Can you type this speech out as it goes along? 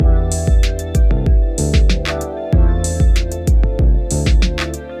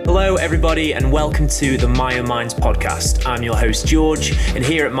everybody, and welcome to the MyoMinds podcast. I'm your host, George, and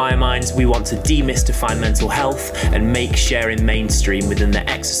here at MyoMinds, we want to demystify mental health and make sharing mainstream within the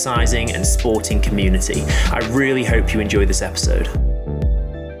exercising and sporting community. I really hope you enjoy this episode.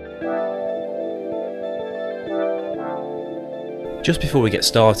 Just before we get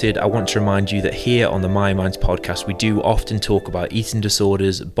started, I want to remind you that here on the MyoMinds podcast, we do often talk about eating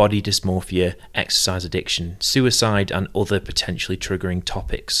disorders, body dysmorphia, exercise addiction, suicide, and other potentially triggering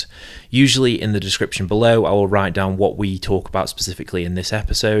topics. Usually in the description below, I will write down what we talk about specifically in this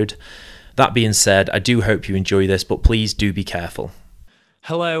episode. That being said, I do hope you enjoy this, but please do be careful.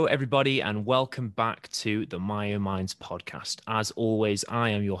 Hello, everybody, and welcome back to the MyoMinds podcast. As always, I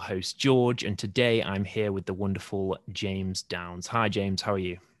am your host, George, and today I'm here with the wonderful James Downs. Hi, James. How are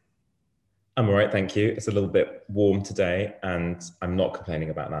you? I'm all right, thank you. It's a little bit warm today, and I'm not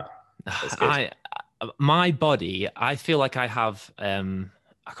complaining about that. That's good. My body, I feel like I have, I can't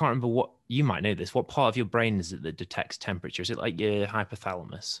remember what, you might know this, what part of your brain is it that detects temperature? Is it like your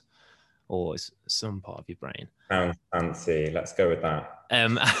hypothalamus? Or is some part of your brain? Sounds fancy. Let's go with that.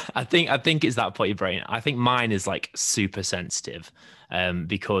 I think it's that part of your brain. I think mine is like super sensitive,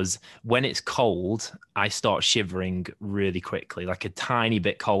 because when it's cold, I start shivering really quickly, like a tiny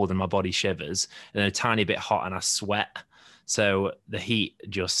bit cold and my body shivers, and then a tiny bit hot and I sweat. So the heat,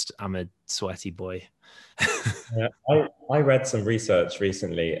 I'm a sweaty boy. Yeah, I read some research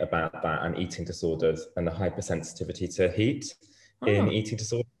recently about that and eating disorders and the hypersensitivity to heat. In eating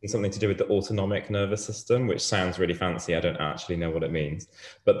disorders, something to do with the autonomic nervous system, which sounds really fancy. I don't actually know what it means,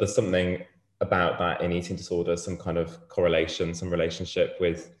 but there's something about that in eating disorders, some kind of correlation, some relationship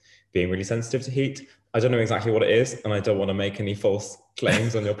with being really sensitive to heat. I don't know exactly what it is, and I don't want to make any false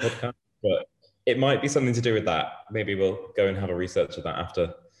claims on your podcast, but it might be something to do with that. Maybe we'll go and have a research of that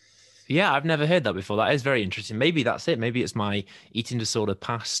after. Yeah, I've never heard that before. That is very interesting. Maybe that's it. Maybe it's my eating disorder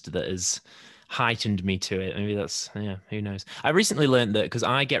past that has heightened me to it. Maybe that's, who knows. I recently learned that because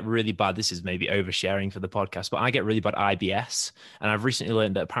I get really bad, this is maybe oversharing for the podcast, but I get really bad IBS. And I've recently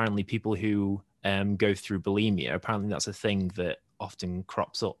learned that apparently people who go through bulimia, apparently that's a thing that often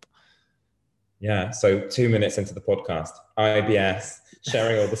crops up. Yeah, so 2 minutes into the podcast, IBS,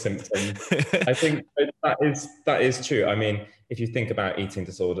 sharing all the symptoms. I think that is true. I mean, if you think about eating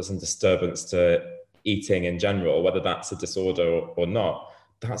disorders and disturbance to eating in general, whether that's a disorder or not,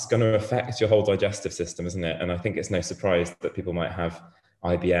 that's going to affect your whole digestive system, isn't it? And I think it's no surprise that people might have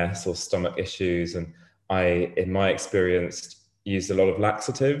IBS or stomach issues. And I, in my experience, used a lot of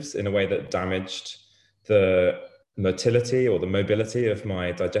laxatives in a way that damaged the motility or the mobility of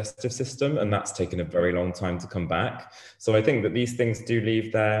my digestive system. And that's taken a very long time to come back. So I think that these things do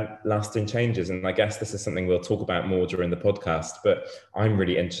leave their lasting changes. And I guess this is something we'll talk about more during the podcast, but I'm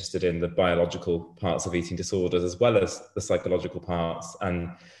really interested in the biological parts of eating disorders as well as the psychological parts.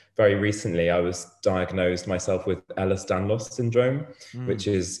 And very recently, I was diagnosed myself with Ehlers-Danlos syndrome, which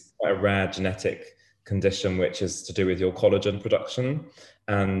is quite a rare genetic condition, which is to do with your collagen production.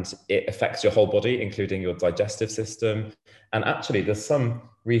 And it affects your whole body, including your digestive system. And actually, there's some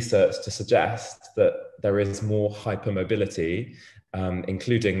research to suggest that there is more hypermobility,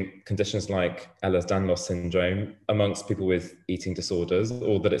 including conditions like Ehlers-Danlos syndrome amongst people with eating disorders,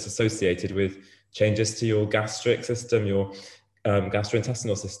 or that it's associated with changes to your gastric system, your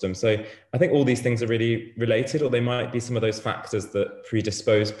gastrointestinal system. So I think all these things are really related, or they might be some of those factors that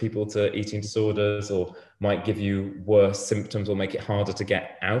predispose people to eating disorders or might give you worse symptoms or make it harder to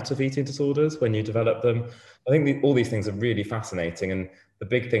get out of eating disorders when you develop them. I think all these things are really fascinating. And the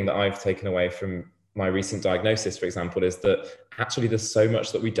big thing that I've taken away from my recent diagnosis, for example, is that actually there's so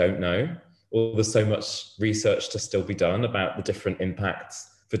much that we don't know, or there's so much research to still be done about the different impacts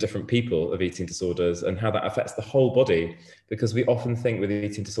for different people of eating disorders and how that affects the whole body, because we often think with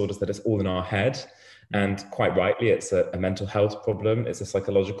eating disorders that it's all in our head, and quite rightly it's a mental health problem, it's a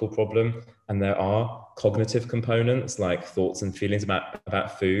psychological problem, and there are cognitive components like thoughts and feelings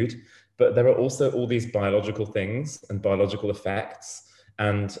about food, but there are also all these biological things and biological effects,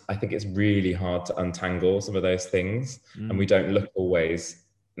 and I think it's really hard to untangle some of those things, and we don't look always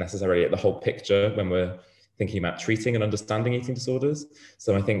necessarily at the whole picture when we're thinking about treating and understanding eating disorders.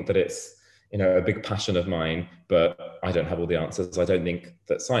 So I think that it's, a big passion of mine, but I don't have all the answers. I don't think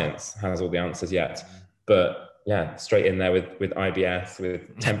that science has all the answers yet. But yeah, straight in there with IBS,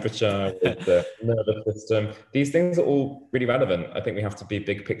 with temperature, with the nervous system. These things are all really relevant. I think we have to be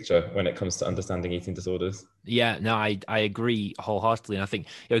big picture when it comes to understanding eating disorders. Yeah, no, I agree wholeheartedly. And I think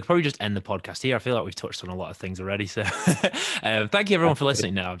we could probably just end the podcast here. I feel like we've touched on a lot of things already. So thank you everyone for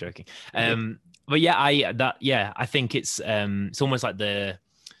listening. No, I'm joking. But yeah, I think it's almost like the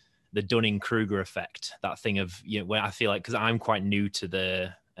Dunning-Kruger effect, that thing of, when I feel like, because I'm quite new to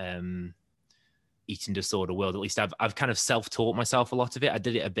the eating disorder world. At least I've kind of self-taught myself a lot of it. I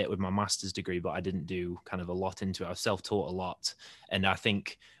did it a bit with my master's degree, but I didn't do kind of a lot into it. I've self-taught a lot. And I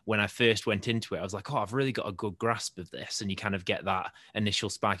think when I first went into it, I was like, oh, I've really got a good grasp of this. And you kind of get that initial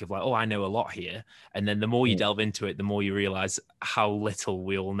spike of like, oh, I know a lot here. And then the more you delve into it, the more you realize how little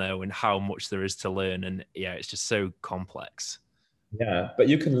we all know and how much there is to learn. And yeah, it's just so complex. Yeah, but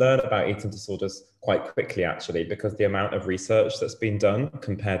you can learn about eating disorders quite quickly, actually, because the amount of research that's been done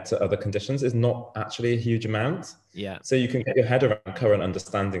compared to other conditions is not actually a huge amount. Yeah. So you can get your head around current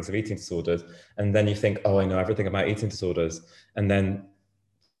understandings of eating disorders, and then you think, oh, I know everything about eating disorders. And then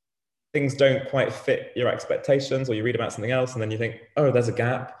things don't quite fit your expectations, or you read about something else, and then you think, oh, there's a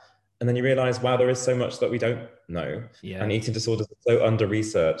gap. And then you realize, wow, there is so much that we don't know. Yeah. And eating disorders are so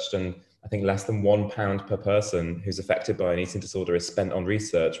under-researched, and I think less than £1 per person who's affected by an eating disorder is spent on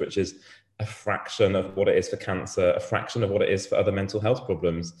research, which is a fraction of what it is for cancer, a fraction of what it is for other mental health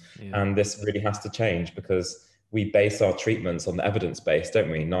problems. Yeah. And this really has to change, because we base our treatments on the evidence base, don't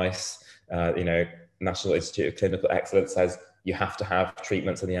we? NICE, National Institute of Clinical Excellence says you have to have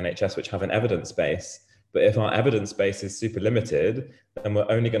treatments in the NHS which have an evidence base. But if our evidence base is super limited, then we're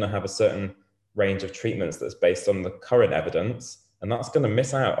only going to have a certain range of treatments that's based on the current evidence. And that's going to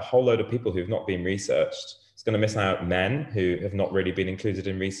miss out a whole load of people who've not been researched. It's going to miss out men who have not really been included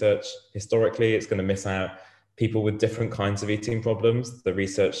in research historically. It's going to miss out people with different kinds of eating problems. The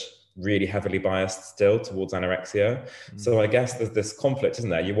research really heavily biased still towards anorexia. So I guess there's this conflict, isn't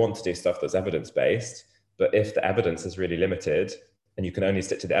there? You want to do stuff that's evidence-based, but if the evidence is really limited and you can only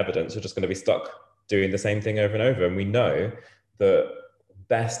stick to the evidence, you're just going to be stuck doing the same thing over and over. And we know that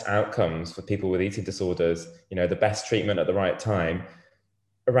best outcomes for people with eating disorders, the best treatment at the right time,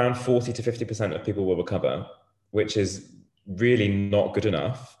 around 40 to 50% of people will recover, which is really not good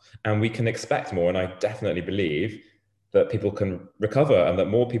enough. And we can expect more. And I definitely believe that people can recover and that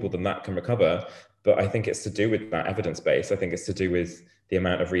more people than that can recover. But I think it's to do with that evidence base. I think it's to do with the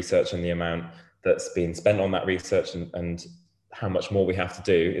amount of research and the amount that's been spent on that research, and how much more we have to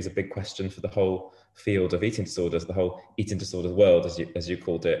do is a big question for the whole field of eating disorders, the whole eating disorders world, as you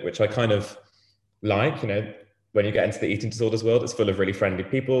called it, which I kind of like. When you get into the eating disorders world, it's full of really friendly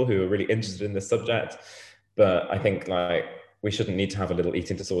people who are really interested in this subject. But I think we shouldn't need to have a little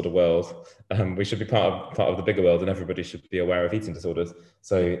eating disorder world. We should be part of the bigger world, and everybody should be aware of eating disorders.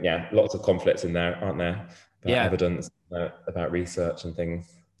 So yeah, lots of conflicts in there, aren't there? About evidence, about research and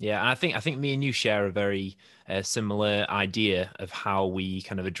things. Yeah, and I think me and you share a very similar idea of how we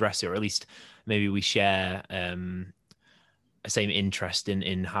kind of address it, or at least maybe we share a same interest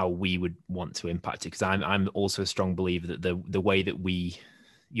in how we would want to impact it. Because I'm also a strong believer that the way that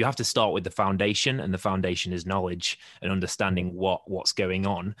you have to start with the foundation, and the foundation is knowledge and understanding what's going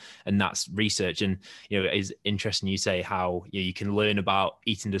on, and that's research. And it's interesting you say how you can learn about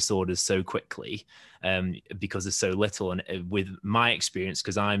eating disorders so quickly because there's so little. And with my experience,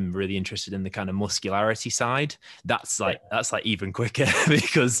 because I'm really interested in the kind of muscularity side, that's like even quicker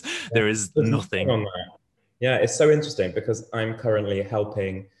because there is nothing on that. Yeah, it's so interesting because I'm currently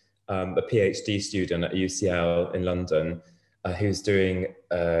helping a PhD student at UCL in London who's doing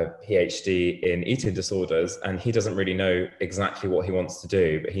a PhD in eating disorders, and he doesn't really know exactly what he wants to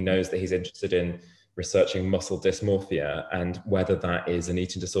do, but he knows that he's interested in researching muscle dysmorphia and whether that is an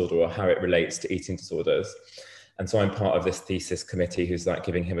eating disorder or how it relates to eating disorders. And so I'm part of this thesis committee who's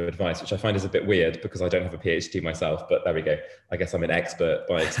giving him advice, which I find is a bit weird because I don't have a PhD myself, but there we go. I guess I'm an expert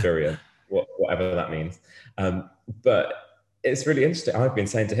by experience, whatever that means. But it's really interesting. I've been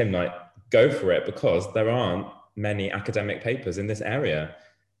saying to him, go for it, because there aren't many academic papers in this area.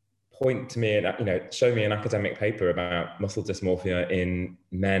 Point to me and show me an academic paper about muscle dysmorphia in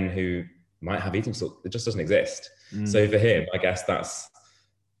men who might have eating disorders. It just doesn't exist. So for him, I guess that's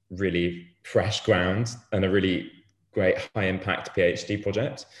really fresh ground and a really great high impact PhD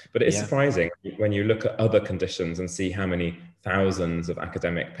project. But it is surprising when you look at other conditions and see how many thousands of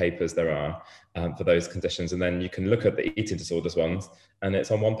academic papers there are for those conditions, and then you can look at the eating disorders ones and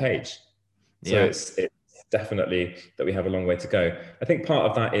it's on one page. So it's definitely that we have a long way to go. I think part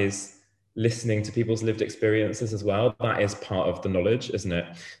of that is listening to people's lived experiences as well. That is part of the knowledge, isn't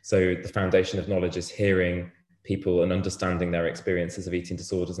it? So the foundation of knowledge is hearing people and understanding their experiences of eating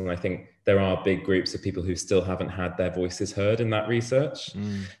disorders. And I think there are big groups of people who still haven't had their voices heard in that research.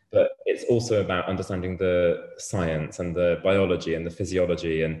 But it's also about understanding the science and the biology and the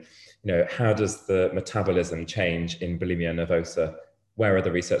physiology, and how does the metabolism change in bulimia nervosa? Where are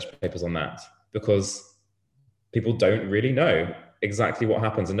the research papers on that? Because people don't really know exactly what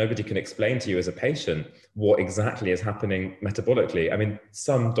happens, and nobody can explain to you as a patient what exactly is happening metabolically. I mean,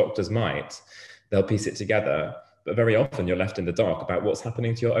 some doctors might, they'll piece it together, but very often you're left in the dark about what's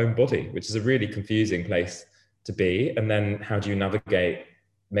happening to your own body, which is a really confusing place to be. And then how do you navigate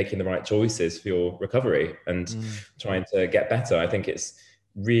making the right choices for your recovery and trying to get better? I think it's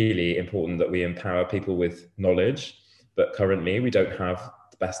really important that we empower people with knowledge, but currently we don't have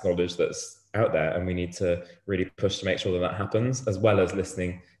the best knowledge that's out there, and we need to really push to make sure that that happens, as well as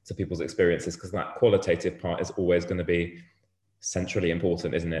listening to people's experiences, because that qualitative part is always going to be centrally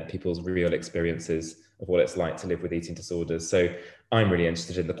important, isn't it? People's real experiences of what it's like to live with eating disorders. So I'm really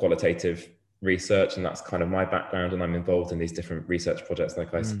interested in the qualitative research, and that's kind of my background, and I'm involved in these different research projects,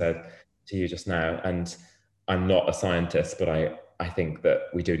 like I said to you just now. And I'm not a scientist, but I think that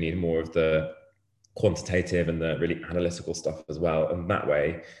we do need more of the quantitative and the really analytical stuff as well. And that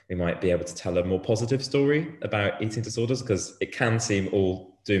way we might be able to tell a more positive story about eating disorders, because it can seem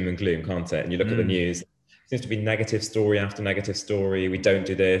all doom and gloom, can't it? And you look at the news, it seems to be negative story after negative story. We don't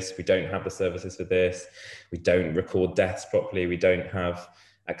do this, we don't have the services for this, we don't record deaths properly, we don't have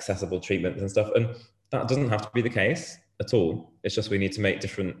accessible treatments and stuff. And that doesn't have to be the case at all. It's just we need to make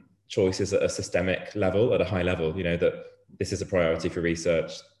different choices at a systemic level, at a high level, you know, that this is a priority for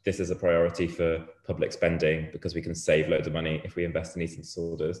research, this is a priority for public spending, because we can save loads of money if we invest in eating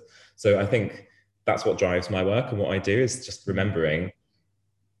disorders. So I think that's what drives my work, and what I do is just remembering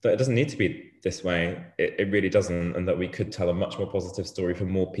that it doesn't need to be this way. It really doesn't, and that we could tell a much more positive story for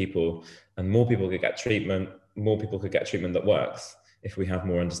more people, and more people could get treatment, more people could get treatment that works if we have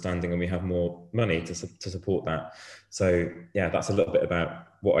more understanding and we have more money to support that. So yeah, that's a little bit about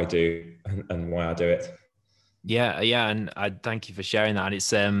what I do and why I do it. Yeah, and I thank you for sharing that. And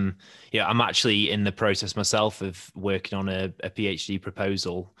it's I'm actually in the process myself of working on a PhD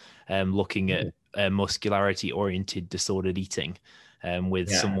proposal, looking at muscularity oriented disordered eating,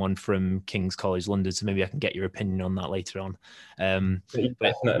 with someone from King's College London. So maybe I can get your opinion on that later on.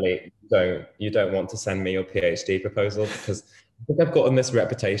 Definitely you don't want to send me your PhD proposal, because I think I've gotten this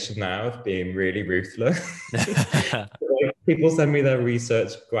reputation now of being really ruthless. People send me their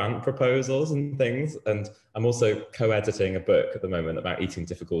research grant proposals and things, and I'm also co-editing a book at the moment about eating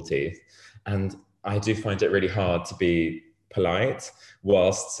difficulties, and I do find it really hard to be polite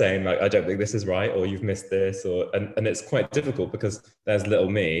whilst saying, like, I don't think this is right, or you've missed this, and it's quite difficult, because there's little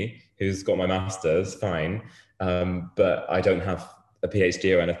me who's got my master's, fine, but I don't have a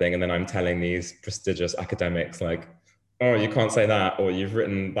PhD or anything, and then I'm telling these prestigious academics, like, oh, you can't say that, or you've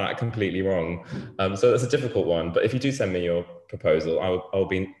written that completely wrong. So it's a difficult one. But if you do send me your proposal, I'll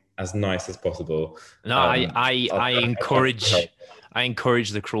be as nice as possible. No, I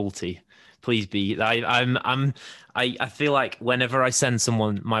encourage the cruelty. Please be. I feel like whenever I send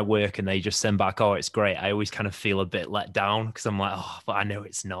someone my work and they just send back, oh, it's great, I always kind of feel a bit let down, because I'm like, oh, but I know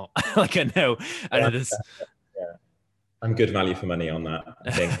it's not. Like I know this. I'm good value for money on that,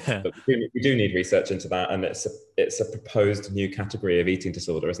 I think. But we do need research into that, and it's a proposed new category of eating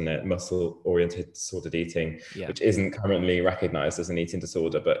disorder, isn't it? Muscle-oriented disordered eating, which isn't currently recognised as an eating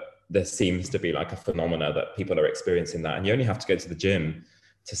disorder, but there seems to be like a phenomena that people are experiencing that. And you only have to go to the gym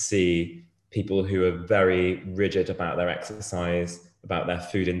to see people who are very rigid about their exercise, about their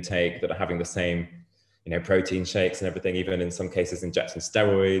food intake, that are having the same, protein shakes and everything, even in some cases injecting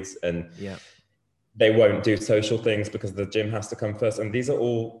steroids, and they won't do social things because the gym has to come first. And these are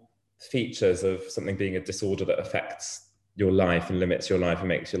all features of something being a disorder that affects your life and limits your life and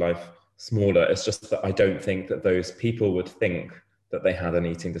makes your life smaller. It's just that I don't think that those people would think that they had an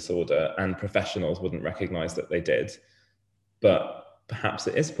eating disorder, and professionals wouldn't recognize that they did. But perhaps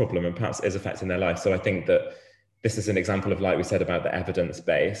it is a problem, and perhaps it is affecting their life. So I think that this is an example of, like we said about the evidence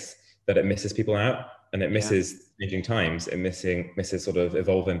base, that it misses people out, and it misses changing times, it misses sort of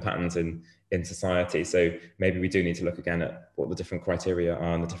evolving patterns in society. So maybe we do need to look again at what the different criteria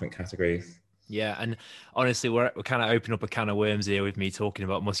are and the different categories. Yeah, and honestly, we're kind of opening up a can of worms here with me talking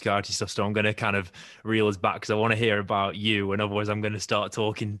about muscularity stuff. So I'm going to kind of reel us back, because I want to hear about you, and otherwise I'm going to start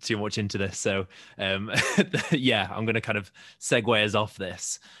talking too much into this. So yeah, I'm going to kind of segue us off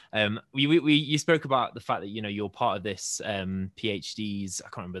this. You spoke about the fact that you're part of this PhDs. I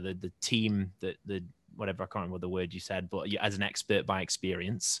can't remember the team, the whatever, I can't remember the word you said, but as an expert by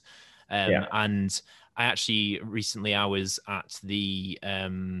experience. And I actually recently I was at the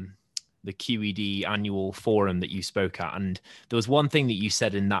QED annual forum that you spoke at, and there was one thing that you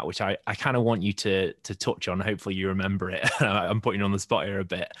said in that which I kind of want you to touch on. Hopefully you remember it. I'm putting you on the spot here a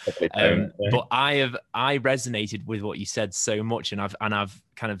bit, but I resonated with what you said so much, and I've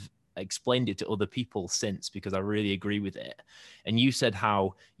kind of explained it to other people since, because I really agree with it. And you said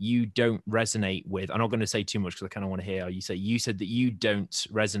how you don't resonate with, I'm not going to say too much because I kind of want to hear how you say, you said that you don't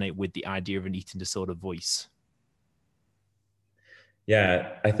resonate with the idea of an eating disorder voice.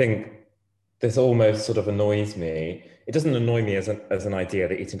 Yeah, I think this almost sort of annoys me. It doesn't annoy me as an idea,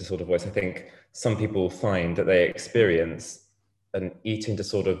 the eating disorder voice. I think some people find that they experience an eating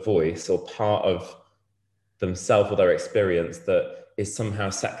disorder voice or part of themselves or their experience that is somehow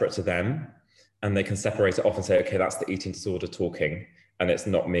separate to them. And they can separate it off and say, okay, that's the eating disorder talking, and it's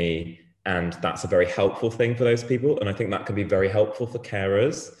not me. And that's a very helpful thing for those people. And I think that can be very helpful for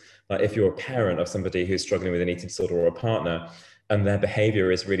carers. Like if you're a parent of somebody who's struggling with an eating disorder or a partner, and their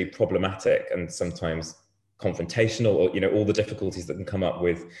behavior is really problematic and sometimes confrontational, or, you know, all the difficulties that can come up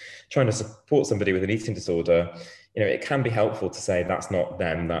with trying to support somebody with an eating disorder, you know, it can be helpful to say that's not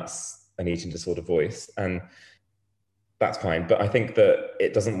them, that's an eating disorder voice. And that's fine. But I think that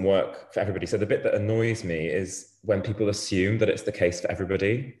it doesn't work for everybody. So the bit that annoys me is when people assume that it's the case for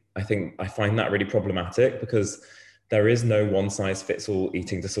everybody. I think I find that really problematic, because there is no one size fits all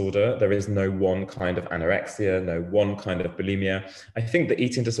eating disorder. There is no one kind of anorexia, no one kind of bulimia. I think the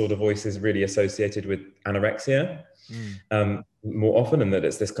eating disorder voice is really associated with anorexia more often, and that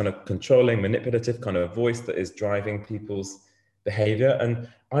it's this kind of controlling, manipulative kind of voice that is driving people's behavior. And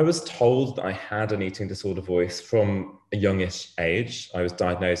I was told that I had an eating disorder voice from a youngish age. I was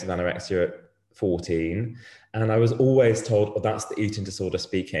diagnosed with anorexia at 14, and I was always told, oh, that's the eating disorder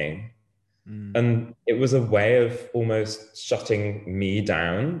speaking. And it was a way of almost shutting me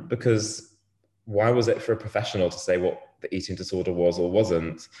down, because why was it for a professional to say what the eating disorder was or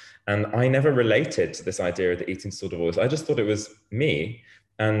wasn't? And I never related to this idea of the eating disorder voice. I just thought it was me.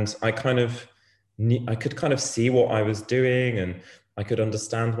 And I could kind of see what I was doing, and I could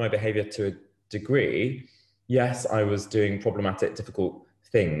understand my behavior to a degree. Yes, I was doing problematic, difficult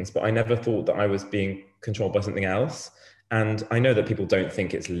things, but I never thought that I was being controlled by something else. And I know that people don't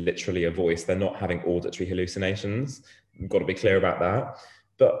think it's literally a voice. They're not having auditory hallucinations. We've got to be clear about that.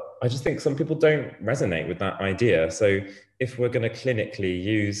 But I just think some people don't resonate with that idea. So if we're going to clinically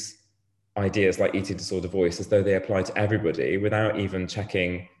use ideas like eating disorder voice as though they apply to everybody without even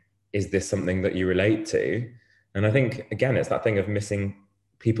checking, is this something that you relate to? And I think, again, it's that thing of missing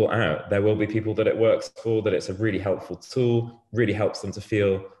people out. There will be people that it works for, that it's a really helpful tool, really helps them to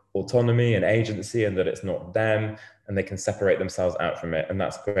feel autonomy and agency, and that it's not them, and they can separate themselves out from it. And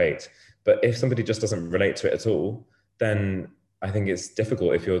that's great. But if somebody just doesn't relate to it at all, then I think it's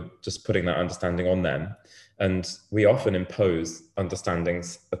difficult if you're just putting that understanding on them. And we often impose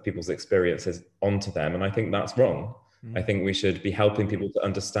understandings of people's experiences onto them. And I think that's wrong. I think we should be helping people to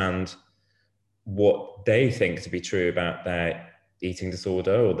understand what they think to be true about their eating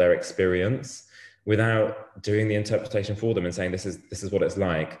disorder or their experience, without doing the interpretation for them and saying, this is what it's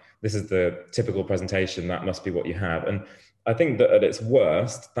like. This is the typical presentation. That must be what you have. And I think that at its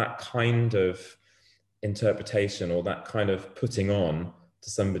worst, that kind of interpretation or that kind of putting on to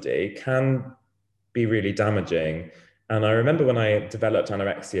somebody can be really damaging. And I remember when I developed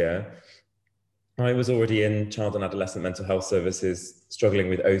anorexia, I was already in child and adolescent mental health services, struggling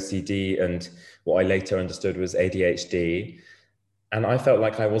with OCD and what I later understood was ADHD. And I felt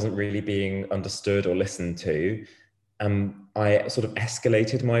like I wasn't really being understood or listened to. I sort of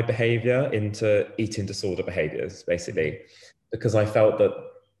escalated my behavior into eating disorder behaviors, basically, because I felt that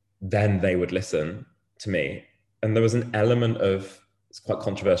then they would listen to me. And there was an element of, it's quite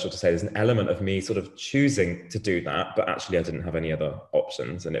controversial to say, there's an element of me sort of choosing to do that, but actually I didn't have any other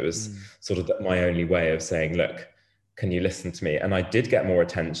options. And it was sort of my only way of saying, look, can you listen to me? And I did get more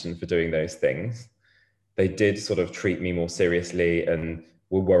attention for doing those things. They did sort of treat me more seriously and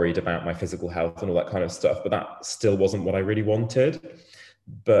were worried about my physical health and all that kind of stuff, but that still wasn't what I really wanted.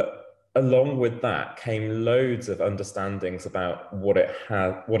 But along with that came loads of understandings about what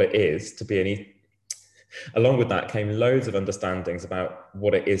it is to be along with that came loads of understandings about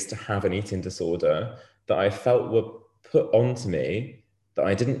what it is to have an eating disorder that I felt were put onto me that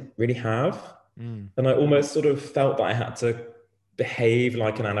I didn't really have. And I almost sort of felt that I had to behave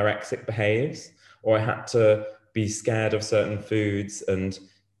like an anorexic behaves, or I had to be scared of certain foods and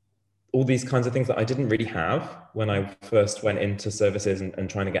all these kinds of things that I didn't really have when I first went into services and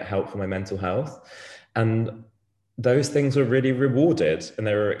trying to get help for my mental health. And those things were really rewarded, and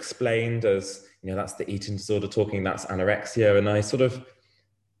they were explained as, you know, that's the eating disorder talking, that's anorexia. And I sort of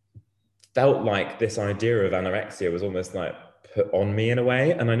felt like this idea of anorexia was almost like put on me in a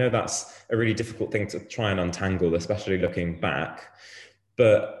way. And I know that's a really difficult thing to try and untangle, especially looking back.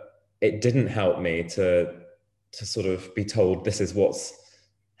 But it didn't help me to sort of be told this is what's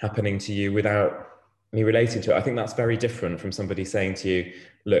happening to you without me relating to it. I think that's very different from somebody saying to you,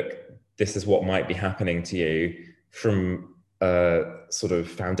 look, this is what might be happening to you, from a sort of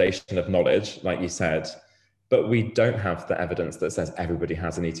foundation of knowledge, like you said. But we don't have the evidence that says everybody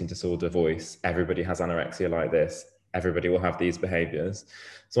has an eating disorder voice, everybody has anorexia like this, everybody will have these behaviors.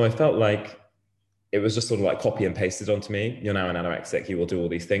 So I felt like it was just sort of like copy and pasted onto me. You're now an anorexic, you will do all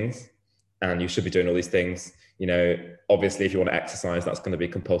these things and you should be doing all these things. You know, obviously if you want to exercise, that's going to be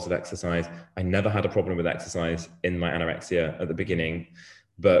compulsive exercise. I never had a problem with exercise in my anorexia at the beginning,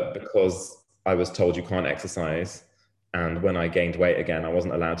 but because I was told you can't exercise, and when I gained weight again, I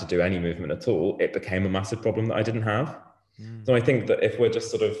wasn't allowed to do any movement at all, it became a massive problem that I didn't have. So I think that if we're just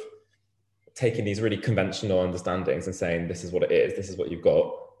sort of taking these really conventional understandings and saying, this is what it is, this is what you've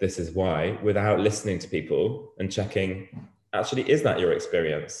got, this is why, without listening to people and checking, actually, is that your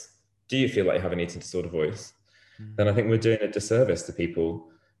experience? Do you feel like you have an eating disorder voice? Then I think we're doing a disservice to people.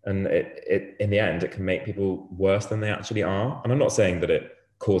 And it in the end, it can make people worse than they actually are. And I'm not saying that it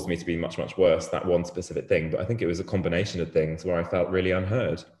caused me to be much, much worse, that one specific thing, but I think it was a combination of things where I felt really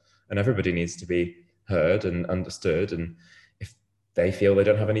unheard. And everybody needs to be heard and understood. And if they feel they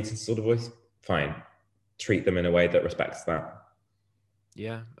don't have an eating disorder voice, fine. Treat them in a way that respects that.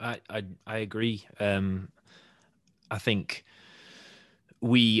 Yeah, I agree. I think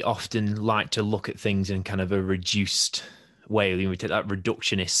we often like to look at things in kind of a reduced way. We take that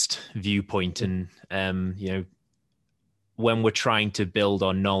reductionist viewpoint, and you know, when we're trying to build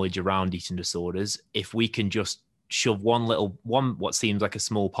our knowledge around eating disorders, if we can just shove one what seems like a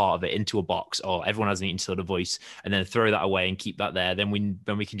small part of it into a box, or everyone has an eating disorder voice, and then throw that away and keep that there, then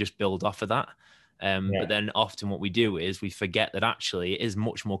we can just build off of that. But then often what we do is we forget that actually it is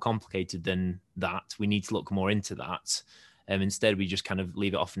much more complicated than that. We need to look more into that. Instead, we just kind of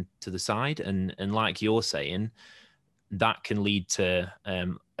leave it off to the side. And like you're saying, that can lead to,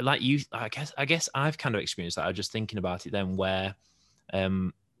 I guess I've kind of experienced that. I was just thinking about it then, where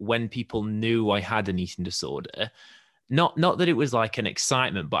when people knew I had an eating disorder, not that it was like an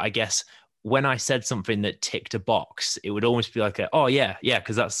excitement, but I guess when I said something that ticked a box, it would almost be like, oh yeah,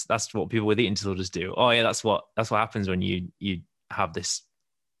 because that's what people with eating disorders do. Oh yeah, that's what happens when you have this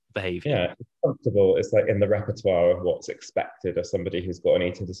behavior. Yeah, it's comfortable. It's like in the repertoire of what's expected of somebody who's got an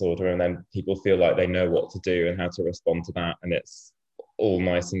eating disorder, and then people feel like they know what to do and how to respond to that, and it's all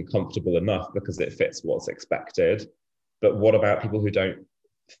nice and comfortable enough because it fits what's expected. But what about people who don't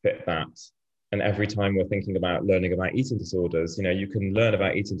fit that? And every time we're thinking about learning about eating disorders, you know, you can learn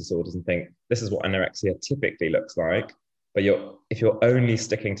about eating disorders and think this is what anorexia typically looks like. But if you're only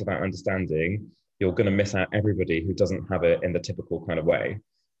sticking to that understanding, you're going to miss out everybody who doesn't have it in the typical kind of way.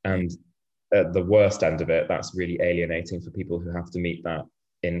 And at the worst end of it, that's really alienating for people who have to meet that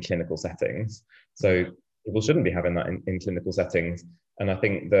in clinical settings. So people shouldn't be having that in clinical settings. And I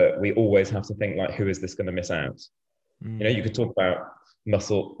think that we always have to think like, who is this going to miss out? You know, you could talk about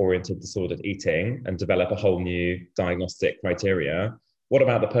muscle-oriented disordered eating and develop a whole new diagnostic criteria. What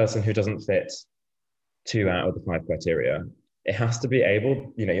about the person who doesn't fit 2 out of the 5 criteria? It has to be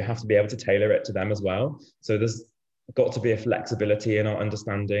able, you know, you have to be able to tailor it to them as well. So there's got to be a flexibility in our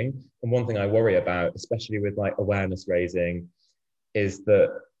understanding. And one thing I worry about, especially with like awareness raising, is that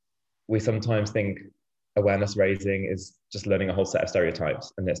we sometimes think awareness raising is just learning a whole set of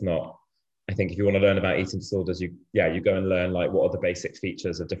stereotypes, and it's not. I think if you want to learn about eating disorders, you go and learn like what are the basic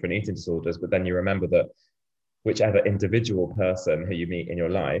features of different eating disorders, but then you remember that whichever individual person who you meet in your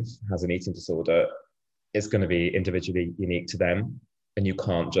life has an eating disorder, it's going to be individually unique to them. And you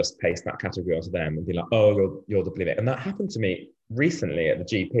can't just paste that category onto them and be like, oh, you're the bulimic. And that happened to me recently at the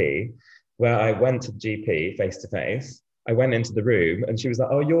GP, where I went to the GP face to face. I went into the room and she was like,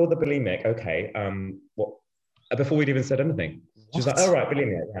 oh, you're the bulimic. Okay. What? Before we'd even said anything. She was like, oh, right,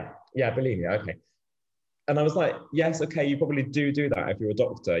 bulimia. Yeah, bulimia. Okay. And I was like, yes, okay, you probably do that if you're a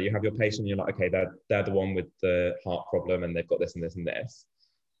doctor. You have your patient, you're like, okay, they're the one with the heart problem and they've got this and this and this.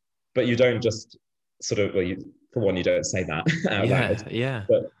 But you don't just sort of, well, for one, you don't say that out loud. Yeah.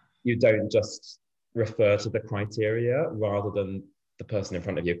 But you don't just refer to the criteria rather than the person in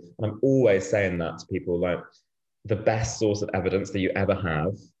front of you. And I'm always saying that to people, like the best source of evidence that you ever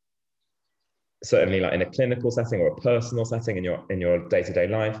have, certainly like in a clinical setting or a personal setting in your day-to-day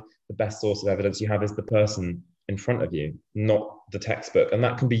life, the best source of evidence you have is the person in front of you, not the textbook. And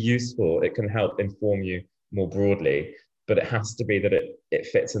that can be useful. It can help inform you more broadly, but it has to be that it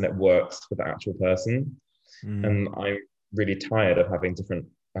fits and it works for the actual person. And I'm really tired of having different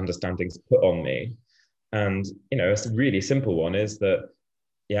understandings put on me. And, you know, a really simple one is that,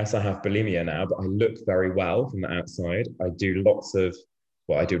 yes, I have bulimia now, but I look very well from the outside. I do lots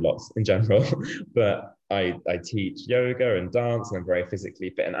in general, but I teach yoga and dance, and I'm very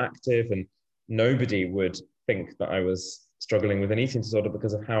physically fit and active. And nobody would think that I was struggling with an eating disorder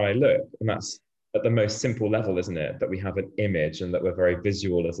because of how I look. And that's at the most simple level, isn't it? That we have an image and that we're very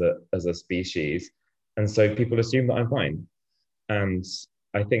visual as a species. And so people assume that I'm fine. And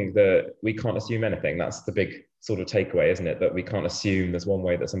I think that we can't assume anything. That's the big sort of takeaway, isn't it? That we can't assume there's one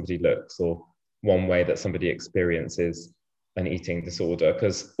way that somebody looks, or one way that somebody experiences an eating disorder,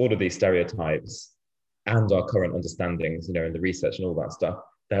 because all of these stereotypes and our current understandings, you know, in the research and all that stuff,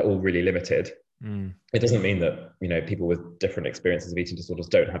 they're all really limited. It doesn't mean that, you know, people with different experiences of eating disorders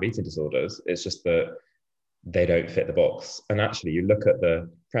don't have eating disorders. It's just that they don't fit the box. And actually, you look at the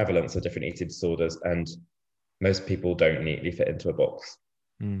prevalence of different eating disorders, and most people don't neatly fit into a box.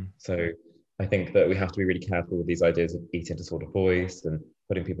 So I think that we have to be really careful with these ideas of eating disorder voice and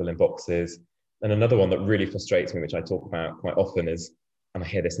putting people in boxes. And another one that really frustrates me, which I talk about quite often, is, and I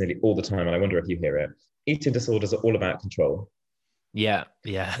hear this nearly all the time, and I wonder if you hear it, eating disorders are all about control. Yeah. I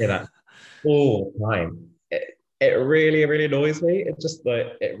hear that all the time. It really, really annoys me. It just like,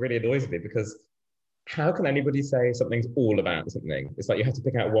 it really annoys me, because how can anybody say something's all about something? It's like you have to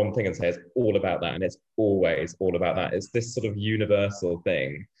pick out one thing and say it's all about that, and it's always all about that. It's this sort of universal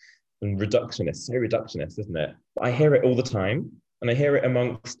thing, and reductionist, so reductionist, isn't it? But I hear it all the time, and I hear it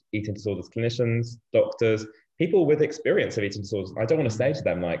amongst eating disorders clinicians, doctors, people with experience of eating disorders. I don't want to say to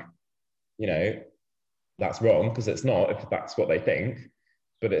them, like, you know, that's wrong, because it's not, if that's what they think.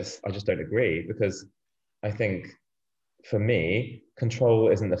 But I just don't agree, because I think for me, control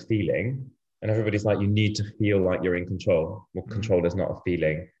isn't a feeling. And everybody's like, you need to feel like you're in control. Well, control is not a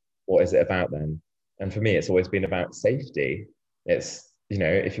feeling. What is it about then? And for me, it's always been about safety. It's, you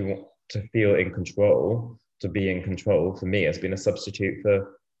know, if you want to feel in control, to be in control, for me, has been a substitute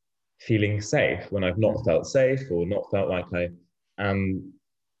for feeling safe when I've not felt safe, or not felt like I am,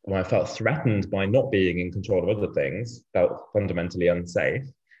 when I felt threatened by not being in control of other things, felt fundamentally unsafe.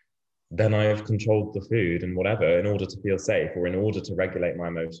 Then I've controlled the food and whatever in order to feel safe, or in order to regulate my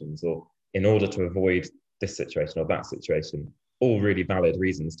emotions, or in order to avoid this situation or that situation. All really valid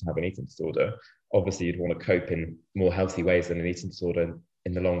reasons to have an eating disorder. Obviously, you'd want to cope in more healthy ways than an eating disorder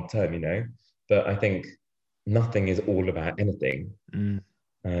in the long term, you know. But I think nothing is all about anything. And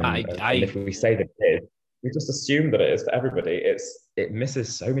if we say that it is, we just assume that it is for everybody. It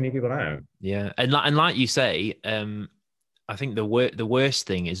misses so many people out. Yeah, and like you say, I think the worst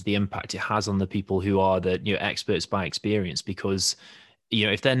thing is the impact it has on the people who are the, you know, experts by experience, because, you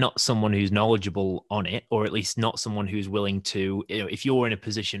know, if they're not someone who's knowledgeable on it, or at least not someone who's willing to, you know, if you're in a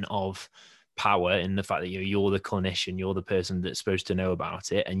position of power in the fact that you're the clinician, you're the person that's supposed to know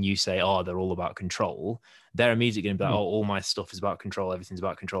about it, and you say, oh, they're all about control, they're immediately going to be like, oh, all my stuff is about control, everything's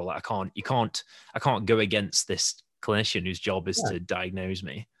about control. Like, I can't go against this clinician whose job is to diagnose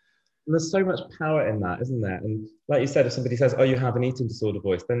me. And there's so much power in that, isn't there? And like you said, if somebody says, oh, you have an eating disorder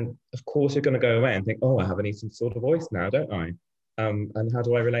voice, then of course you're going to go away and think, oh, I have an eating disorder voice now, don't I? And how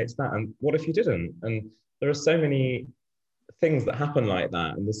do I relate to that? And what if you didn't? And there are so many things that happen like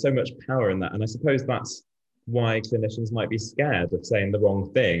that, and there's so much power in that. And I suppose that's why clinicians might be scared of saying the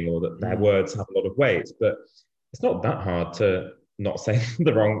wrong thing, or that their words have a lot of weight. But it's not that hard to not say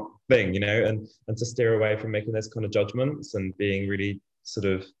the wrong thing, you know, and to steer away from making those kind of judgments and being really sort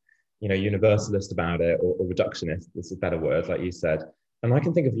of, you know, universalist about it, or reductionist. This is a better word, like you said. And I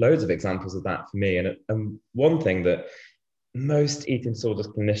can think of loads of examples of that for me. And one thing that most eating disorders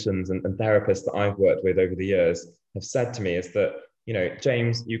clinicians and therapists that I've worked with over the years have said to me is that, you know,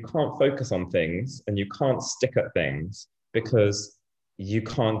 James, you can't focus on things and you can't stick at things, because you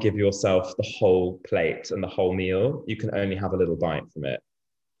can't give yourself the whole plate and the whole meal. You can only have a little bite from it,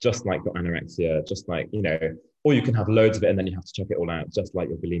 just like your anorexia, just like, you know, or you can have loads of it and then you have to check it all out, just like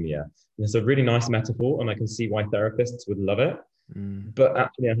your bulimia. And it's a really nice metaphor, and I can see why therapists would love it. But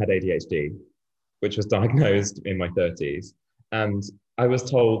actually, I had ADHD, which was diagnosed in my 30s. And I was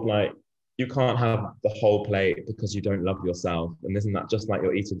told, like, you can't have the whole plate because you don't love yourself. And isn't that just like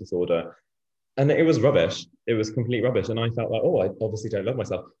your eating disorder? And it was rubbish. It was complete rubbish. And I felt like, oh, I obviously don't love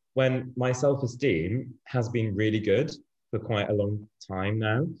myself. When my self-esteem has been really good for quite a long time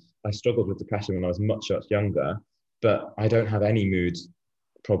now. I struggled with depression when I was much, much younger, but I don't have any mood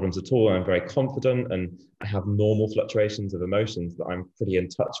problems at all. I'm very confident, and I have normal fluctuations of emotions that I'm pretty in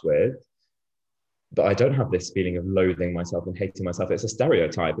touch with. But I don't have this feeling of loathing myself and hating myself. It's a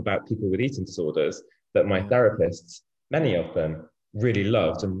stereotype about people with eating disorders that my therapists, many of them, really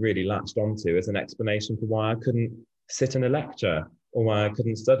loved and really latched onto as an explanation for why I couldn't sit in a lecture, or why I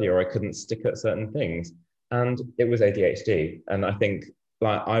couldn't study, or I couldn't stick at certain things. And it was ADHD. And I think,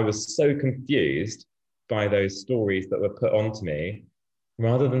 like, I was so confused by those stories that were put onto me,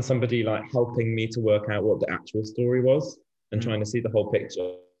 rather than somebody like helping me to work out what the actual story was and trying to see the whole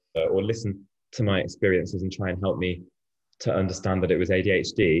picture, or listen to my experiences and try and help me to understand that it was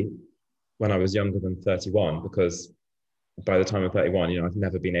ADHD when I was younger than 31. Because by the time I'm 31, you know, I've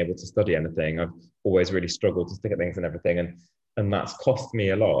never been able to study anything. I've always really struggled to stick at things and everything. And that's cost me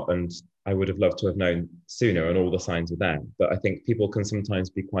a lot. And I would have loved to have known sooner, and all the signs were there. But I think people can sometimes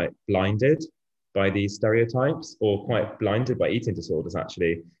be quite blinded by these stereotypes, or quite blinded by eating disorders,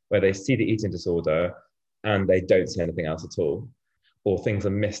 actually, where they see the eating disorder and they don't see anything else at all, or things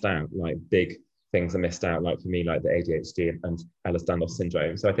are missed out, like big things are missed out, like for me, like the ADHD and Ehlers-Danlos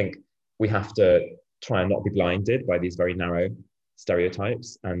syndrome. So I think we have to try and not be blinded by these very narrow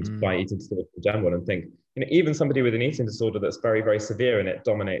stereotypes and by eating disorders in general, and think, even somebody with an eating disorder that's very, very severe and it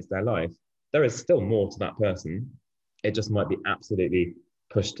dominates their life, there is still more to that person. It just might be absolutely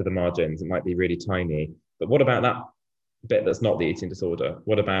pushed to the margins. It might be really tiny. But what about that bit that's not the eating disorder?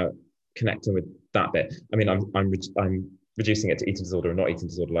 What about connecting with that bit? I mean, I'm reducing it to eating disorder and not eating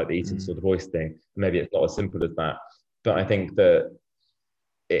disorder, like the eating disorder voice thing. Maybe it's not as simple as that. But I think that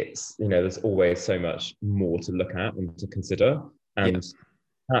it's, there's always so much more to look at and to consider. And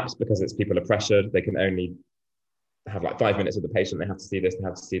perhaps because it's people are pressured, they can only have like 5 minutes with the patient, they have to see this, they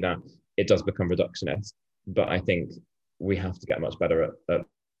have to see that. It does become reductionist. But I think we have to get much better at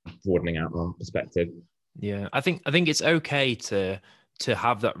broadening out our perspective. Yeah, I think it's okay to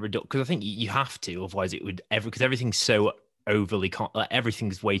have that reduction, because I think you have to, otherwise it would because everything's so overly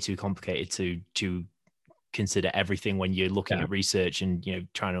everything's way too complicated to consider everything when you're looking at research and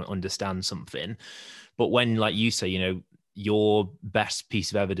trying to understand something. But when, like you say, your best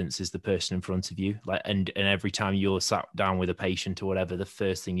piece of evidence is the person in front of you, like, and every time you're sat down with a patient or whatever, the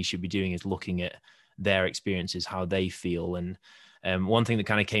first thing you should be doing is looking at their experiences, how they feel. And one thing that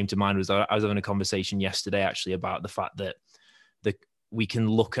kind of came to mind was I was having a conversation yesterday actually about the fact that we can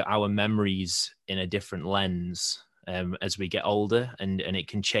look at our memories in a different lens as we get older, and it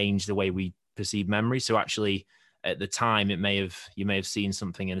can change the way we perceive memory. So actually, at the time, you may have seen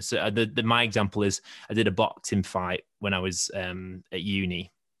something. And my example is, I did a boxing fight when I was at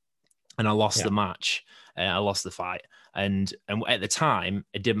uni, and I lost the match. I lost the fight, and at the time,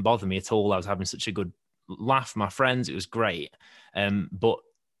 it didn't bother me at all. I was having such a good laugh with my friends. It was great. But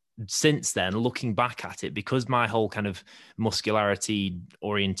since then, looking back at it, because my whole kind of muscularity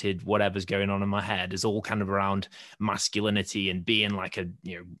oriented whatever's going on in my head is all kind of around masculinity and being like a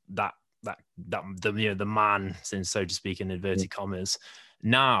the man, since, so to speak, in inverted commas.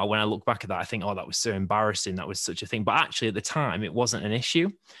 Now, when I look back at that, I think, oh, that was so embarrassing. That was such a thing. But actually, at the time, it wasn't an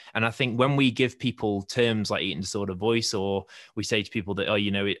issue. And I think when we give people terms like eating disorder voice, or we say to people that, oh,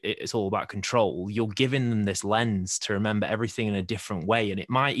 it's all about control, you're giving them this lens to remember everything in a different way. And it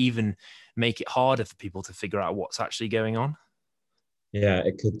might even make it harder for people to figure out what's actually going on. Yeah,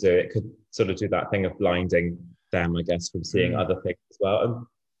 it could do. It could sort of do that thing of blinding them, I guess, from seeing other things as well. And,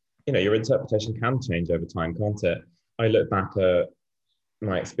 your interpretation can change over time, can't it? I look back at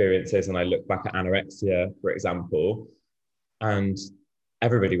my experiences and I look back at anorexia, for example, and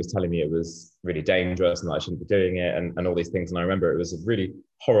everybody was telling me it was really dangerous and that I shouldn't be doing it and all these things. And I remember it was a really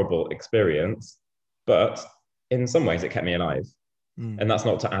horrible experience, but in some ways it kept me alive. And that's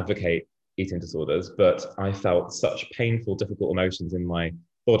not to advocate eating disorders, but I felt such painful, difficult emotions in my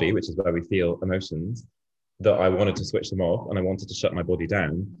body, which is where we feel emotions, that I wanted to switch them off and I wanted to shut my body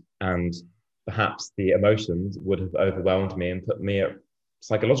down. And perhaps the emotions would have overwhelmed me and put me at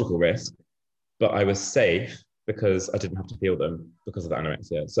psychological risk, but I was safe because I didn't have to feel them because of the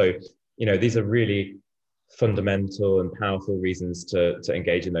anorexia. So, these are really fundamental and powerful reasons to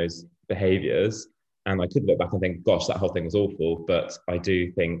engage in those behaviors. And I could look back and think, gosh, that whole thing was awful. But I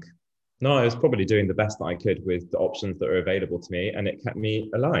do think, no, I was probably doing the best that I could with the options that are available to me, and it kept me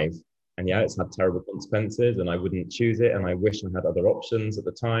alive. And yeah, it's had terrible consequences and I wouldn't choose it. And I wish I had other options at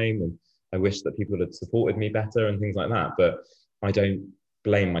the time. And I wish that people had supported me better and things like that. But I don't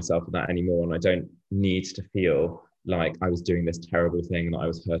blame myself for that anymore. And I don't need to feel like I was doing this terrible thing and that I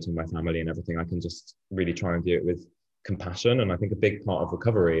was hurting my family and everything. I can just really try and do it with compassion. And I think a big part of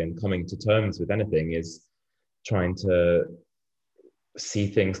recovery and coming to terms with anything is trying to see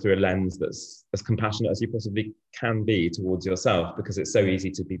things through a lens that's as compassionate as you possibly can be towards yourself, because it's so easy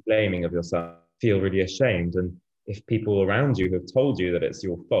to be blaming of yourself, feel really ashamed. And if people around you have told you that it's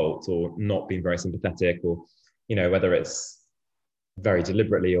your fault or not been very sympathetic, or, whether it's very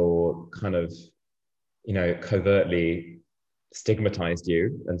deliberately or kind of, covertly stigmatized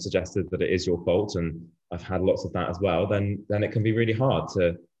you and suggested that it is your fault, and I've had lots of that as well, then it can be really hard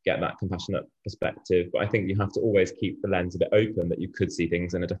to get that compassionate perspective. But I think you have to always keep the lens a bit open, that you could see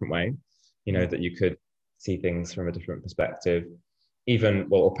things in a different way, that you could see things from a different perspective, even,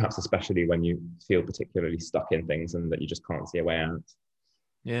 well, or perhaps especially when you feel particularly stuck in things and that you just can't see a way out.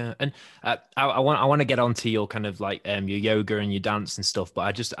 Yeah, and I want to get onto your kind of like your yoga and your dance and stuff,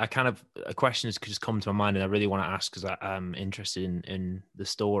 but a question has just come to my mind, and I really want to ask because I'm interested in the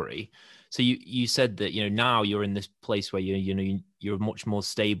story. So you said that now you're in this place where you're much more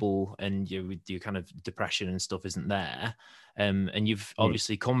stable and your kind of depression and stuff isn't there. And you've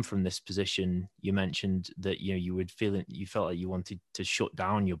obviously come from this position. You mentioned that you felt like you wanted to shut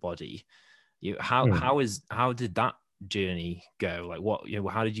down your body. How did that journey go?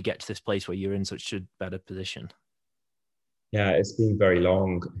 Like, how did you get to this place where you're in such a better position? Yeah, it's been very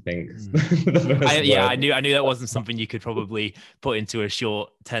long, I think. I knew that wasn't something you could probably put into a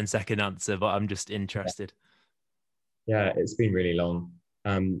short 10-second answer, but I'm just interested. Yeah, it's been really long.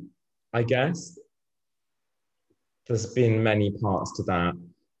 I guess there's been many parts to that.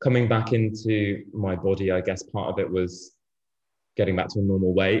 Coming back into my body, I guess part of it was getting back to a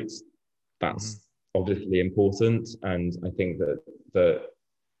normal weight. That's obviously important. And I think that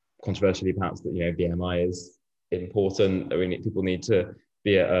controversially, perhaps, that, BMI is important. People need to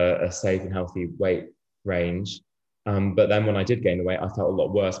be at a safe and healthy weight range. But then when I did gain the weight, I felt a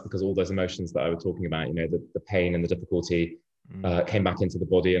lot worse because all those emotions that I was talking about, the pain and the difficulty came back into the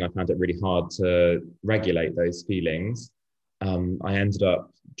body, and I found it really hard to regulate those feelings. I ended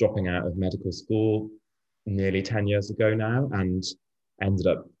up dropping out of medical school nearly 10 years ago now, and ended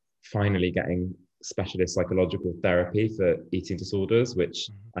up finally getting specialist psychological therapy for eating disorders, which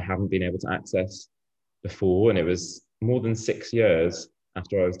I haven't been able to access before. And it was more than 6 years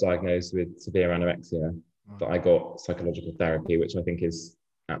after I was diagnosed with severe anorexia that I got psychological therapy, which I think is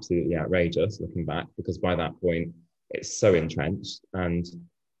absolutely outrageous looking back, because by that point it's so entrenched. And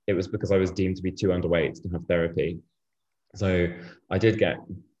it was because I was deemed to be too underweight to have therapy. So I did get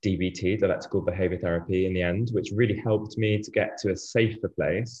DBT, dialectical behavior therapy, in the end, which really helped me to get to a safer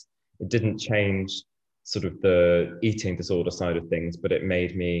place. It didn't change sort of the eating disorder side of things, but it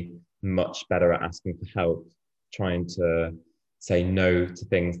made me much better at asking for help, trying to say no to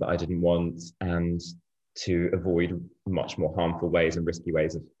things that I didn't want, and to avoid much more harmful ways and risky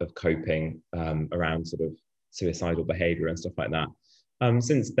ways of coping around sort of suicidal behavior and stuff like that.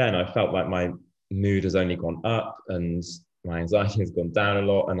 Since then, I felt like my mood has only gone up and my anxiety has gone down a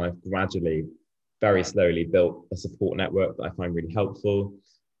lot. And I've gradually, very slowly, built a support network that I find really helpful,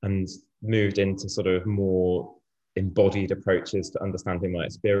 and moved into sort of more embodied approaches to understanding my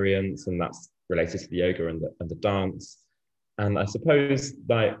experience. And that's related to the yoga and the dance. And I suppose,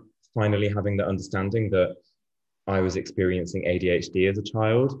 like, finally having the understanding that I was experiencing ADHD as a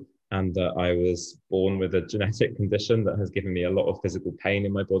child, and that I was born with a genetic condition that has given me a lot of physical pain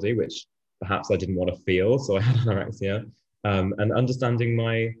in my body, which perhaps I didn't want to feel. So I had anorexia. And understanding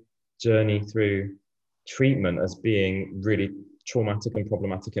my journey through treatment as being really traumatic and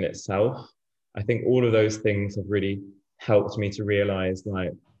problematic in itself. I think all of those things have really helped me to realize,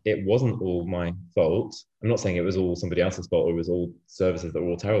 like, it wasn't all my fault. I'm not saying it was all somebody else's fault, or it was all services that were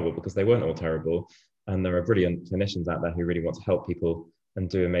all terrible, because they weren't all terrible. And there are brilliant clinicians out there who really want to help people and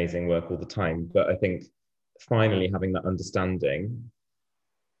do amazing work all the time. But I think finally having that understanding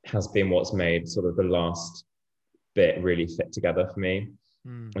has been what's made sort of the last bit really fit together for me.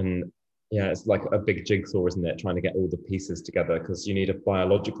 And yeah, it's like a big jigsaw, isn't it? Trying to get all the pieces together, because you need a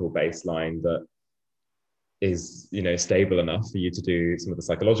biological baseline that is, stable enough for you to do some of the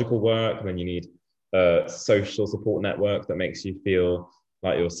psychological work. And then you need a social support network that makes you feel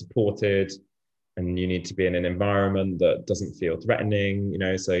like you're supported. And you need to be in an environment that doesn't feel threatening,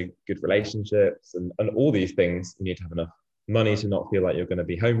 so good relationships and all these things. You need to have enough money to not feel like you're going to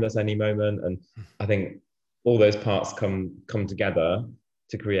be homeless any moment. And I think all those parts come together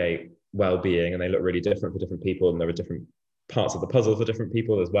to create well-being, and they look really different for different people, and there are different parts of the puzzle for different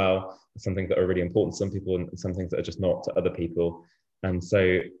people as well. Some things that are really important to some people, and some things that are just not to other people. And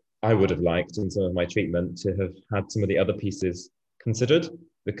so I would have liked, in some of my treatment, to have had some of the other pieces considered,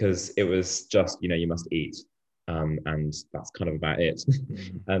 because it was just, you must eat, and that's kind of about it.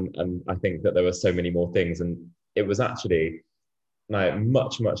 And I think that there were so many more things, and it was actually like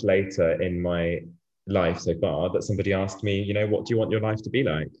much later in my life so far that somebody asked me, what do you want your life to be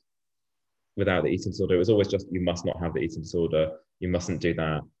like without the eating disorder? It was always just, you must not have the eating disorder, you mustn't do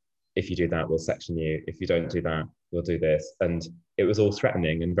that, if you do that we'll section you, if you don't do that we'll do this. And it was all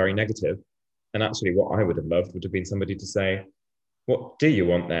threatening and very negative. And actually what I would have loved would have been somebody to say, what do you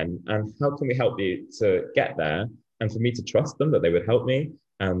want then, and how can we help you to get there? And for me to trust them that they would help me,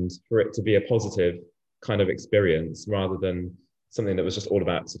 and for it to be a positive kind of experience, rather than something that was just all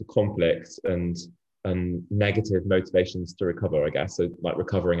about sort of conflict and negative motivations to recover, I guess. So like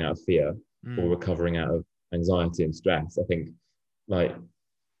recovering out of fear or recovering out of anxiety and stress. I think, like,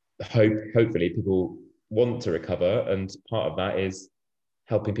 hopefully people want to recover, and part of that is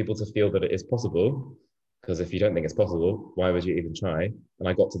helping people to feel that it is possible. Because if you don't think it's possible, why would you even try? And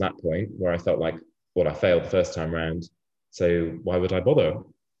I got to that point where I felt like, well, I failed the first time round, so why would I bother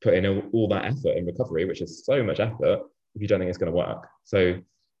putting in all that effort in recovery, which is so much effort, if you don't think it's going to work? So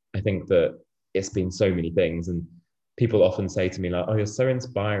I think that it's been so many things, and people often say to me like, oh, you're so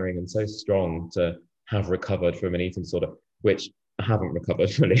inspiring and so strong to have recovered from an eating disorder, which I haven't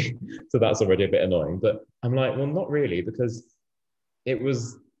recovered fully. So that's already a bit annoying. But I'm like, well, not really, because it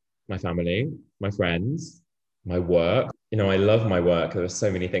was my family, my friends, my work. You know, I love my work. There are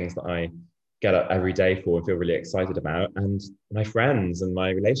so many things that I get up every day for and feel really excited about, and my friends and my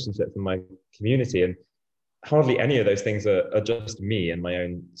relationships and my community. And hardly any of those things are just me and my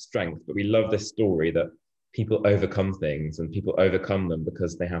own strength. But we love this story that people overcome things and people overcome them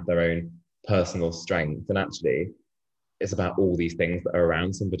because they have their own personal strength. And actually, it's about all these things that are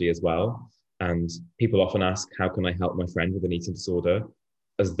around somebody as well. And people often ask, how can I help my friend with an eating disorder?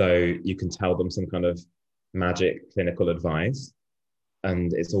 As though you can tell them some kind of magic clinical advice.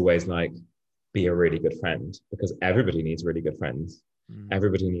 And it's always like, be a really good friend, because everybody needs really good friends.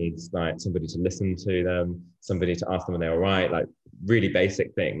 Everybody needs like somebody to listen to them, somebody to ask them when they're all right, like really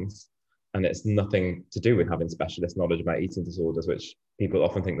basic things. And it's nothing to do with having specialist knowledge about eating disorders, which people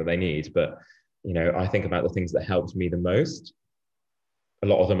often think that they need. But, you know, I think about the things that helped me the most. A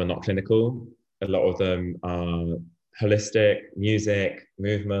lot of them are not clinical. A lot of them are holistic, music,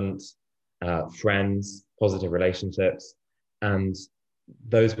 movement, friends, positive relationships. And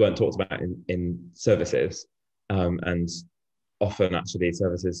those weren't talked about in services. And often actually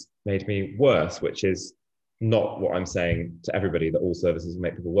services made me worse, which is not what I'm saying to everybody, that all services will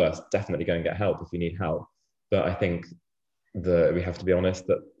make people worse. Definitely go and get help if you need help. But I think that we have to be honest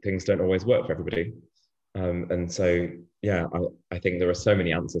that things don't always work for everybody. And so, yeah, I think there are so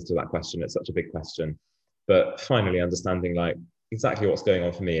many answers to that question. It's such a big question. But finally understanding like exactly what's going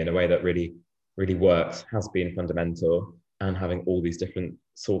on for me in a way that really, really works has been fundamental. And having all these different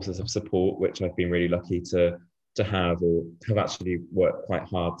sources of support, which I've been really lucky to have, or have actually worked quite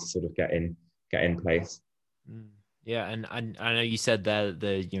hard to sort of get in place. Yeah, and I know you said there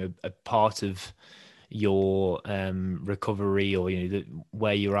a part of your recovery, or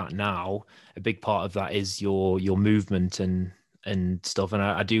where you're at now, a big part of that is your movement and stuff. And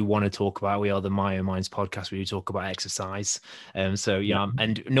I do want to talk about, we are the Myo Minds podcast, we do talk about exercise. So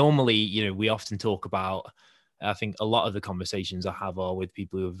and normally, we often talk about, I think a lot of the conversations I have are with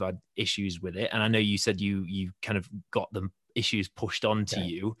people who have had issues with it. And I know you said you kind of got the issues pushed onto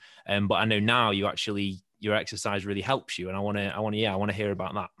you. But I know now your exercise really helps you. And I want to hear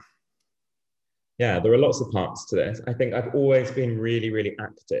about that. Yeah, there are lots of parts to this. I think I've always been really, really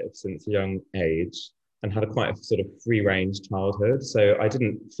active since a young age and had a quite a sort of free range childhood. So I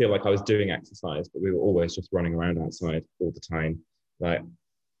didn't feel like I was doing exercise, but we were always just running around outside all the time. Like,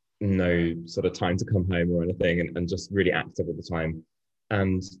 no sort of time to come home or anything, and just really active all the time.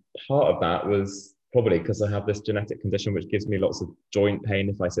 And part of that was probably because I have this genetic condition which gives me lots of joint pain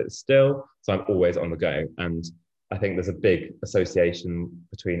if I sit still. So I'm always on the go. And I think there's a big association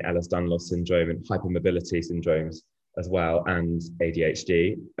between Ehlers-Danlos syndrome and hypermobility syndromes as well, and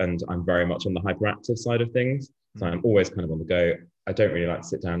ADHD. And I'm very much on the hyperactive side of things. So I'm always kind of on the go. I don't really like to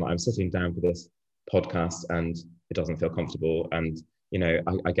sit down. Like, I'm sitting down for this podcast and it doesn't feel comfortable. And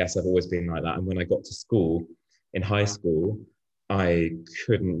I guess I've always been like that. And when I got to school, in high school, I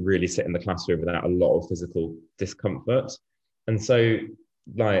couldn't really sit in the classroom without a lot of physical discomfort. And so,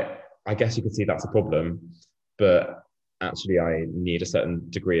 like, I guess you could see that's a problem, but actually I need a certain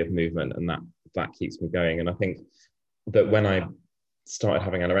degree of movement, and that keeps me going. And I think that when I started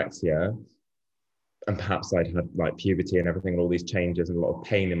having anorexia, and perhaps I'd had like puberty and everything, and all these changes and a lot of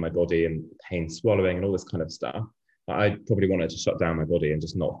pain in my body and pain swallowing and all this kind of stuff, I probably wanted to shut down my body and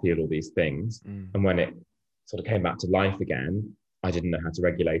just not feel all these things. And when it sort of came back to life again, I didn't know how to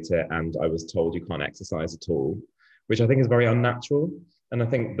regulate it. And I was told you can't exercise at all, which I think is very unnatural. And I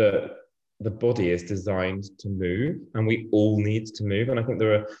think that the body is designed to move, and we all need to move. And I think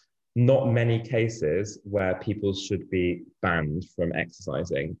there are not many cases where people should be banned from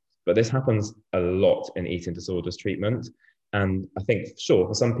exercising, but this happens a lot in eating disorders treatment. And I think, sure,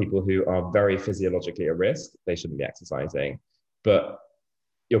 for some people who are very physiologically at risk, they shouldn't be exercising, but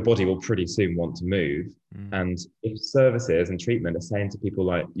your body will pretty soon want to move. And if services and treatment are saying to people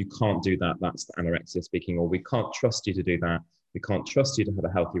like, you can't do that, that's anorexia speaking, or we can't trust you to do that, we can't trust you to have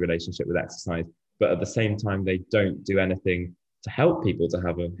a healthy relationship with exercise, but at the same time, they don't do anything to help people to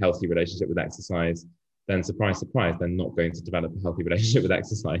have a healthy relationship with exercise, then surprise, surprise, they're not going to develop a healthy relationship with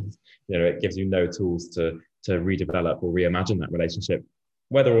exercise. It gives you no tools to redevelop or reimagine that relationship,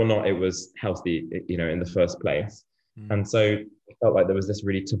 whether or not it was healthy, in the first place. And so it felt like there was this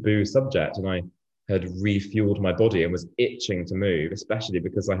really taboo subject, and I had refueled my body and was itching to move, especially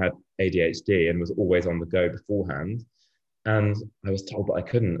because I had ADHD and was always on the go beforehand. And I was told that I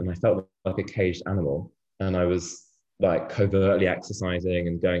couldn't, and I felt like a caged animal. And I was like covertly exercising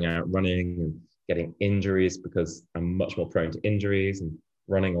and going out running and getting injuries because I'm much more prone to injuries, and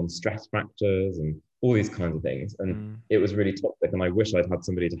running on stress fractures and all these kinds of things. And it was really toxic. And I wish I'd had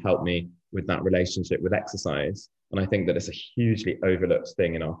somebody to help me with that relationship with exercise. And I think that it's a hugely overlooked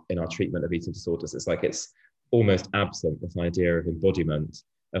thing in our treatment of eating disorders. It's like it's almost absent, this idea of embodiment,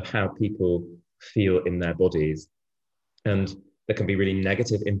 of how people feel in their bodies. And there can be really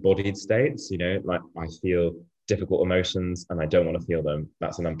negative embodied states, you know, like I feel difficult emotions and I don't want to feel them.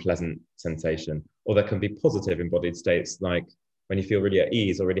 That's an unpleasant sensation. Or there can be positive embodied states, like when you feel really at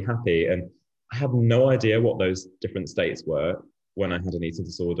ease or really happy. And I had no idea what those different states were when I had an eating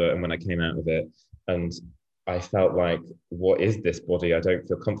disorder and when I came out of it. And I felt like, what is this body? I don't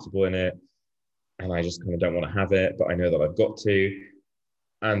feel comfortable in it. And I just kind of don't want to have it, but I know that I've got to.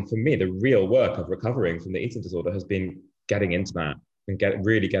 And for me, the real work of recovering from the eating disorder has been getting into that and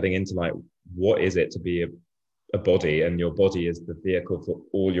really getting into like, what is it to be a body? And your body is the vehicle for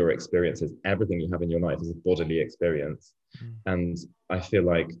all your experiences. Everything you have in your life is a bodily experience. And I feel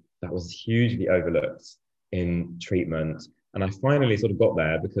like that was hugely overlooked in treatment. And I finally sort of got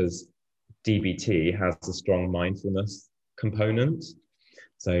there because DBT has a strong mindfulness component.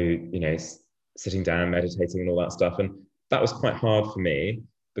 So, you know, sitting down, meditating and all that stuff. And that was quite hard for me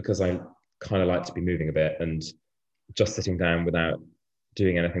because I kind of like to be moving a bit, and just sitting down without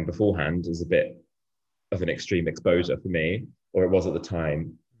doing anything beforehand is a bit of an extreme exposure for me, or it was at the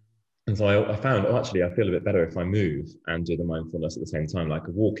time. And so I found, oh, actually, I feel a bit better if I move and do the mindfulness at the same time, like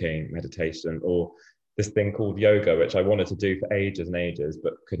a walking meditation, or this thing called yoga, which I wanted to do for ages and ages,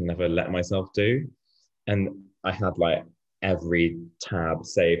 but could never let myself do. And I had like every tab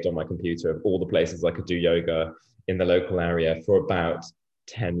saved on my computer of all the places I could do yoga in the local area for about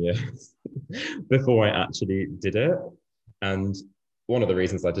 10 years before I actually did it. And one of the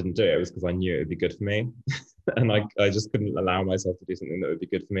reasons I didn't do it was because I knew it would be good for me. And I just couldn't allow myself to do something that would be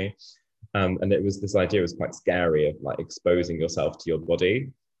good for me. And it was this idea was quite scary of like exposing yourself to your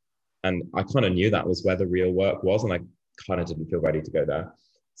body. And I kind of knew that was where the real work was. And I kind of didn't feel ready to go there.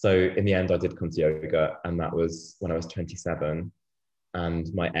 So in the end, I did come to yoga. And that was when I was 27.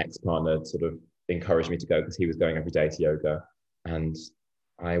 And my ex-partner sort of encouraged me to go because he was going every day to yoga. And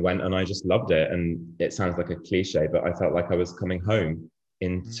I went and I just loved it. And it sounds like a cliche, but I felt like I was coming home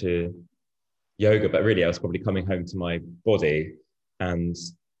into yoga, but really I was probably coming home to my body, and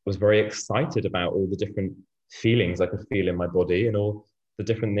was very excited about all the different feelings I could feel in my body and all the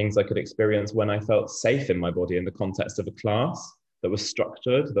different things I could experience when I felt safe in my body in the context of a class that was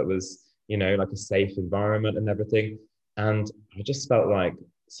structured, that was, you know, like a safe environment and everything. And I just felt like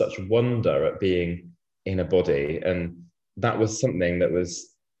such wonder at being in a body. And that was something that was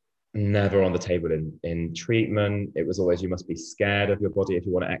never on the table in treatment. It was always, you must be scared of your body. If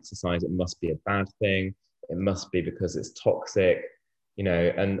you want to exercise, it must be a bad thing. It must be because it's toxic, you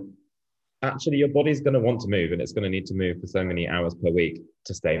know, and actually your body's going to want to move, and it's going to need to move for so many hours per week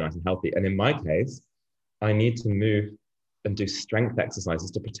to stay nice and healthy. And in my case, I need to move and do strength exercises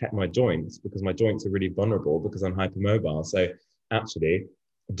to protect my joints, because my joints are really vulnerable because I'm hypermobile. So actually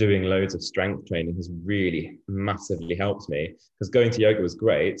doing loads of strength training has really massively helped me, because going to yoga was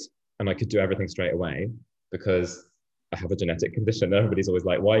great and I could do everything straight away because I have a genetic condition. Everybody's always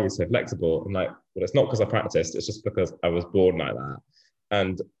like, why are you so flexible? I'm like, well, it's not because I practiced, it's just because I was born like that.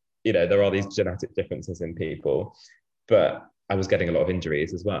 And, you know, there are these genetic differences in people, but I was getting a lot of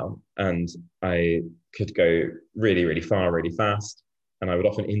injuries as well. And I could go really, really far, really fast. And I would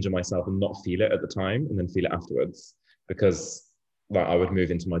often injure myself and not feel it at the time and then feel it afterwards, because like I would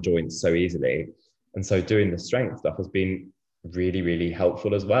move into my joints so easily. And so doing the strength stuff has been really, really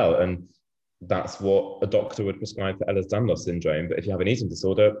helpful as well. And that's what a doctor would prescribe for Ehlers-Danlos syndrome. But if you have an eating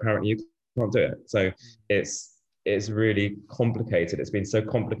disorder, apparently you can't do it. So it's really complicated. It's been so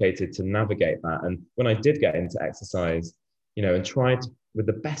complicated to navigate that. And when I did get into exercise, you know, and tried with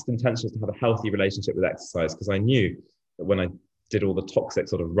the best intentions to have a healthy relationship with exercise, because I knew that when I did all the toxic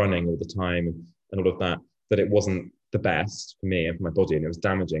sort of running all the time and all of that, that it wasn't the best for me and for my body, and it was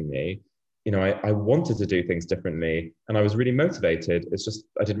damaging me. You know, I wanted to do things differently, and I was really motivated. It's just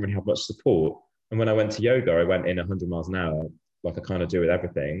I didn't really have much support. And when I went to yoga, I went in 100 miles an hour, like I kind of do with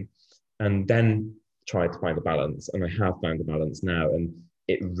everything, and then tried to find a balance. And I have found a balance now, and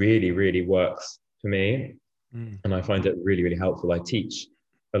it really, really works for me. And I find it really, really helpful. I teach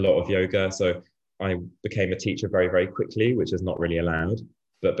a lot of yoga, so I became a teacher very, very quickly, which is not really allowed.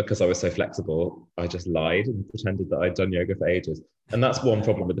 But because I was so flexible, I just lied and pretended that I'd done yoga for ages. And that's one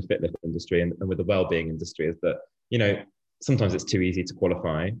problem with the fitness industry and with the well-being industry, is that, you know, sometimes it's too easy to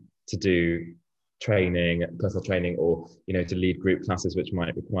qualify to do training, personal training, or, you know, to lead group classes, which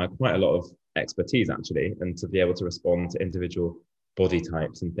might require quite a lot of expertise actually, and to be able to respond to individual body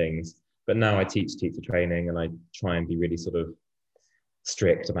types and things. But now I teach teacher training, and I try and be really sort of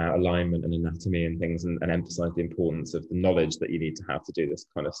strict about alignment and anatomy and things, and emphasize the importance of the knowledge that you need to have to do this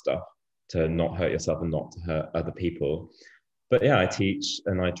kind of stuff, to not hurt yourself and not to hurt other people. But yeah, I teach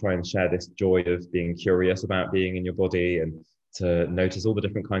and I try and share this joy of being curious about being in your body, and to notice all the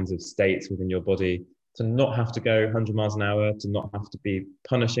different kinds of states within your body, to not have to go 100 miles an hour, to not have to be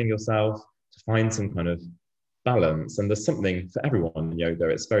punishing yourself, to find some kind of balance. And there's something for everyone in yoga.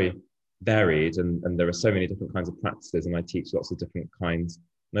 It's very varied, and there are so many different kinds of practices, and I teach lots of different kinds.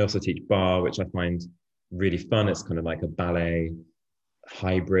 And I also teach barre, which I find really fun. It's kind of like a ballet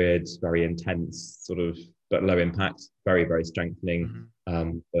hybrid, very intense sort of, but low impact, very, very strengthening.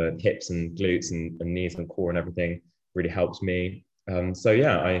 The hips and glutes and knees and core and everything really helps me. So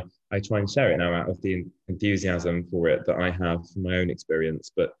yeah, I try and share it now out of the enthusiasm for it that I have from my own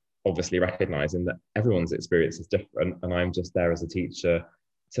experience, but obviously recognizing that everyone's experience is different, and I'm just there as a teacher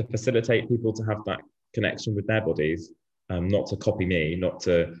to facilitate people to have that connection with their bodies, not to copy me, not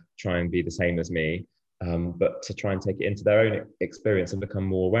to try and be the same as me, but to try and take it into their own experience and become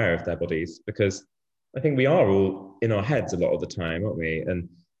more aware of their bodies. Because I think we are all in our heads a lot of the time, aren't we? And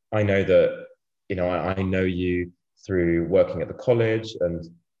I know that, I know you through working at the college, and,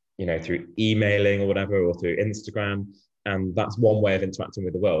 through emailing or whatever, or through Instagram. And that's one way of interacting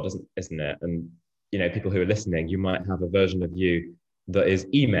with the world, isn't it? And, people who are listening, you might have a version of you that is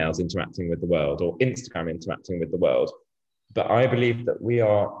emails interacting with the world, or Instagram interacting with the world. But I believe that we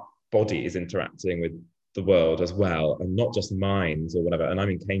are bodies interacting with the world as well, and not just minds or whatever. And I'm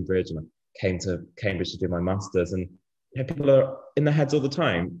in Cambridge, and I came to Cambridge to do my master's, and people are in their heads all the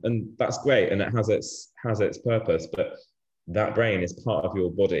time, and that's great, and it has its purpose. But that brain is part of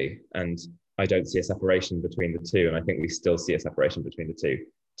your body, and I don't see a separation between the two. And I think we still see a separation between the two,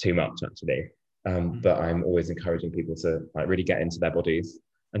 too much actually. But I'm always encouraging people to really get into their bodies,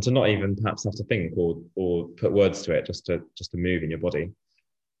 and to not even perhaps have to think or put words to it, just to move in your body,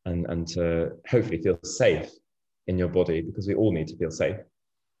 and to hopefully feel safe in your body, because we all need to feel safe.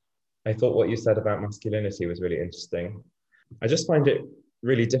 I thought what you said about masculinity was really interesting. I just find it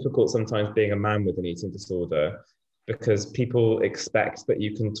really difficult sometimes being a man with an eating disorder, because people expect that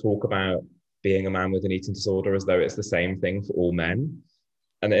you can talk about being a man with an eating disorder as though it's the same thing for all men.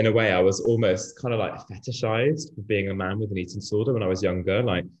 And in a way, I was almost kind of like fetishized for being a man with an eating disorder when I was younger.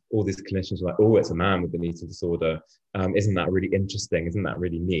 Like, all these clinicians were like, oh, it's a man with an eating disorder. Isn't that really interesting? Isn't that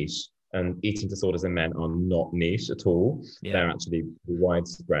really niche? And eating disorders in men are not niche at all. Yeah. They're actually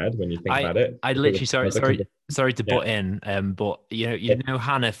widespread when you think about it. I literally, sorry to butt in, but you know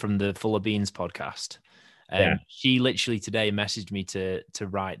Hannah from the Full of Beans podcast. She literally today messaged me to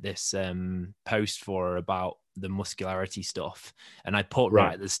write this post for her about the muscularity stuff, and I put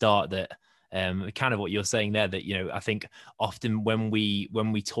right at the start that kind of what you're saying there, that I think often when we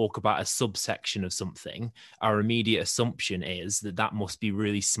talk about a subsection of something, our immediate assumption is that must be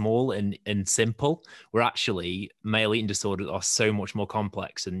really small and simple, where actually male eating disorders are so much more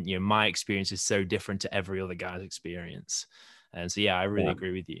complex, and my experience is so different to every other guy's experience. And so I really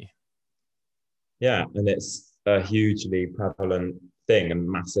agree with you. Yeah, and it's a hugely prevalent thing, and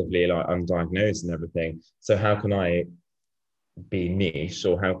massively undiagnosed and everything. So how can I be niche,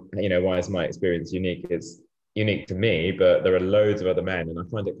 or how, why is my experience unique? It's unique to me, but there are loads of other men, and I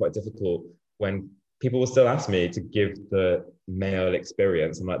find it quite difficult when people will still ask me to give the male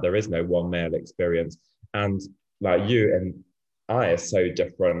experience. I'm like, there is no one male experience, and like you and I are so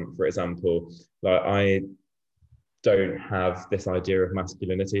different. For example, like I don't have this idea of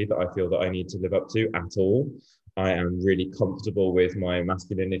masculinity that I feel that I need to live up to at all. I am really comfortable with my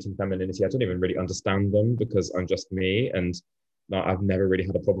masculinity and femininity. I don't even really understand them, because I'm just me, and I've never really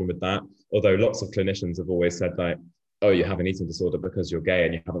had a problem with that. Although lots of clinicians have always said like, oh, you have an eating disorder because you're gay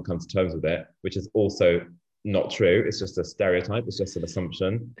and you haven't come to terms with it, which is also not true. It's just a stereotype. It's just an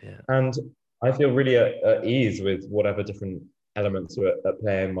assumption. Yeah. And I feel really at ease with whatever different elements are at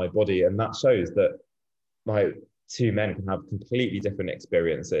play in my body. And that shows that like two men can have completely different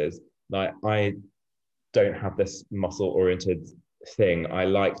experiences. Like, I don't have this muscle oriented thing. I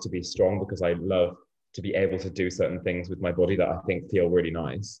like to be strong because I love to be able to do certain things with my body that I think feel really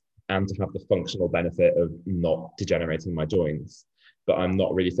nice, and to have the functional benefit of not degenerating my joints. But I'm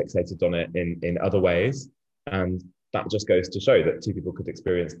not really fixated on it in other ways. And that just goes to show that two people could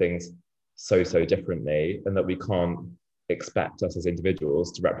experience things so differently, and that we can't expect us as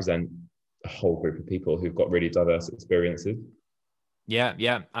individuals to represent a whole group of people who've got really diverse experiences.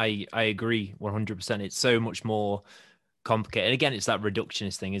 Yeah, I agree 100%. It's so much more complicated. And again, it's that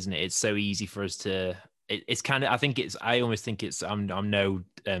reductionist thing, isn't it? It's so easy for us to it's kind of, I think it's, I almost think it's, I'm no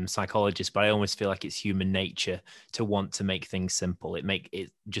psychologist, but I almost feel like it's human nature to want to make things simple.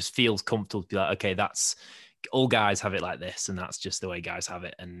 It just feels comfortable to be like, okay, that's, all guys have it like this, and that's just the way guys have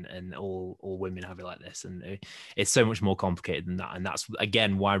it, and all women have it like this, and it's so much more complicated than that. And that's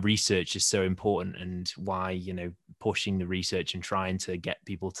again why research is so important, and why, you know, pushing the research and trying to get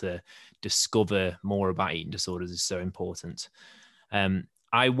people to discover more about eating disorders is so important.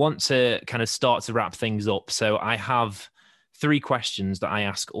 I want to kind of start to wrap things up, so I have 3 questions that I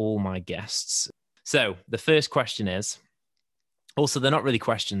ask all my guests. So the first question is, also, they're not really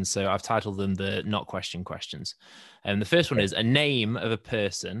questions, so I've titled them the not question questions. And the first one is a name of a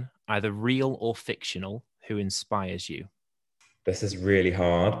person, either real or fictional, who inspires you. This is really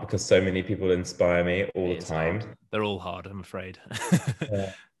hard because so many people inspire me all the time. Hard. They're all hard, I'm afraid.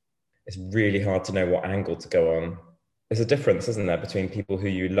 Yeah. It's really hard to know what angle to go on. There's a difference, isn't there, between people who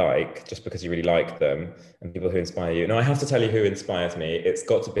you like just because you really like them and people who inspire you. Now, I have to tell you who inspires me. It's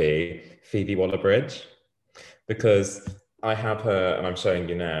got to be Phoebe Waller-Bridge, because I have her, and I'm showing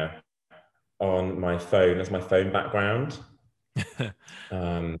you now, on my phone as my phone background. You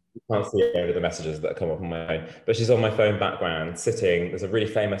can't see any of the messages that come up on my phone, but she's on my phone background sitting. There's a really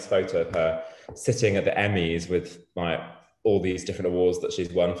famous photo of her sitting at the Emmys with like all these different awards that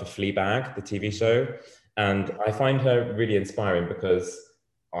she's won for Fleabag, the TV show. And I find her really inspiring because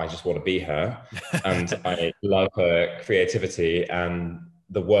I just want to be her. And I love her creativity, and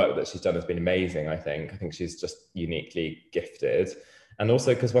the work that she's done has been amazing. I think she's just uniquely gifted. And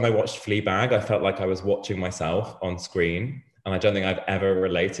also because when I watched Fleabag, I felt like I was watching myself on screen. And I don't think I've ever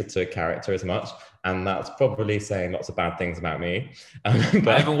related to a character as much. And that's probably saying lots of bad things about me. But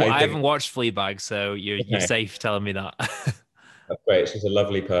I haven't watched Fleabag, so you're safe telling me that. That's great. She's a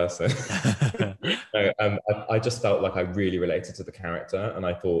lovely person. I just felt like I really related to the character, and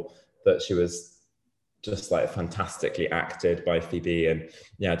I thought that she was just like fantastically acted by Phoebe, and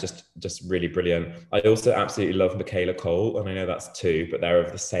yeah, just really brilliant. I also absolutely love Michaela Cole, and I know that's 2, but they're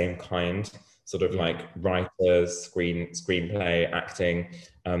of the same kind, sort of like writers, screenplay, acting.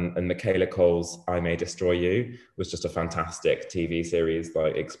 And Michaela Cole's I May Destroy You was just a fantastic TV series,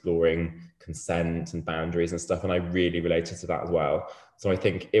 like exploring consent and boundaries and stuff, and I really related to that as well. So I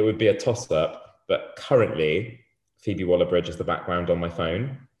think it would be a toss-up, but currently Phoebe Waller-Bridge is the background on my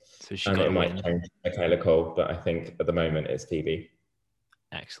phone. So and it might change Michaela Cole, but I think at the moment it's Phoebe.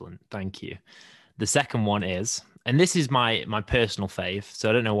 Excellent. Thank you. The second one is, and this is my personal fave, so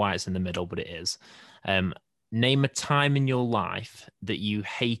I don't know why it's in the middle, but it is. Name a time in your life that you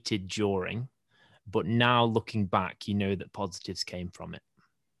hated during, but now looking back, you know that positives came from it.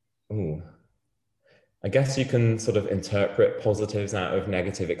 Ooh. I guess you can sort of interpret positives out of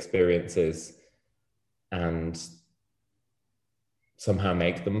negative experiences and somehow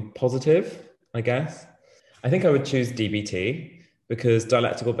make them positive, I guess. I think I would choose DBT, because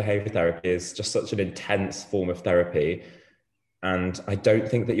dialectical behavior therapy is just such an intense form of therapy. And I don't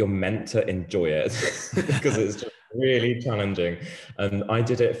think that you're meant to enjoy it because it's just really challenging. And I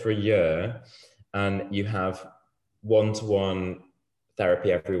did it for a year, and you have one-to-one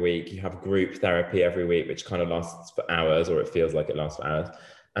therapy every week. You have group therapy every week, which kind of lasts for hours, or it feels like it lasts for hours.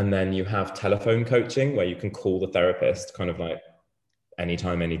 And then you have telephone coaching where you can call the therapist kind of like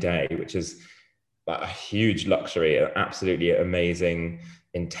anytime, any day, which is like a huge luxury, an absolutely amazing,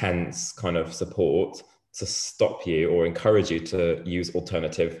 intense kind of support to stop you or encourage you to use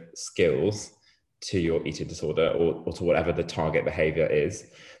alternative skills to your eating disorder, or to whatever the target behavior is.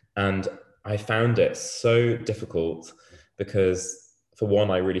 And I found it so difficult because, for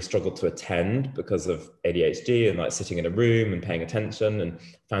one, I really struggled to attend because of ADHD and like sitting in a room and paying attention, and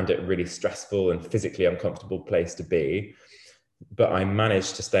found it really stressful and physically uncomfortable place to be. But I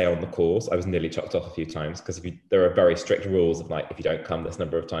managed to stay on the course. I was nearly chucked off a few times because there are very strict rules of like, if you don't come this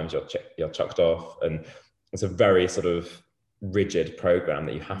number of times, you're chucked off. And it's a very sort of rigid program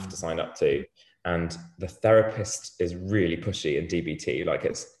that you have to sign up to. And the therapist is really pushy in DBT. Like,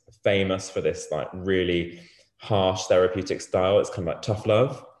 it's famous for this like really harsh therapeutic style. It's kind of like tough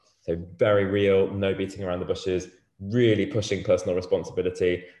love. So very real, no beating around the bushes, really pushing personal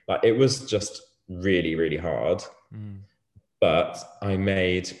responsibility. Like, it was just really, really hard. But I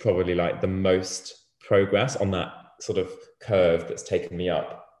made probably like the most progress on that sort of curve that's taken me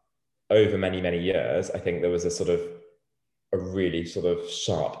up over many, many years. I think there was a really sort of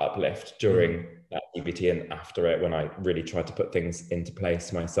sharp uplift during that DBT and after it, when I really tried to put things into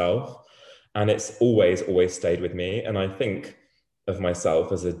place myself. And it's always stayed with me. And I think of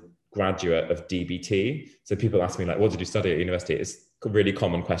myself as a graduate of DBT. So people ask me like, what did you study at university? It's a really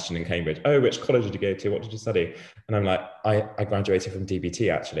common question in Cambridge. Oh, which college did you go to? What did you study? And I'm like, I graduated from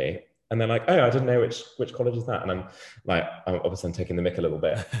DBT actually. And they're like, oh, I didn't know which college is that. And I'm like, obviously I'm taking the mick a little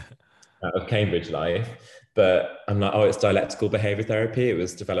bit out of Cambridge life, but I'm like, oh, it's dialectical behavior therapy. It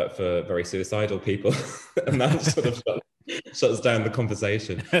was developed for very suicidal people. And that sort of shuts down the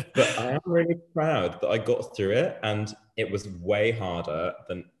conversation. But I am really proud that I got through it, and it was way harder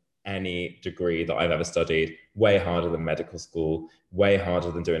than any degree that I've ever studied, way harder than medical school, way harder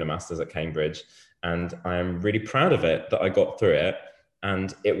than doing a master's at Cambridge. And I am really proud of it that I got through it.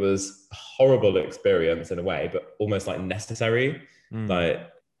 And it was a horrible experience in a way, but almost like necessary, like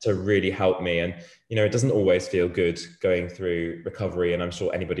to really help me. And, you know, it doesn't always feel good going through recovery. And I'm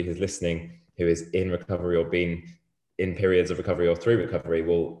sure anybody who's listening who is in recovery or been in periods of recovery or through recovery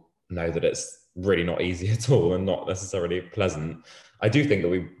will know that it's really not easy at all and not necessarily pleasant. I do think that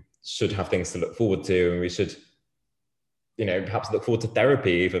we should have things to look forward to, and we should, you know, perhaps look forward to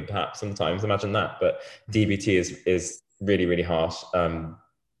therapy even, perhaps sometimes, imagine that. But DBT is really, really harsh.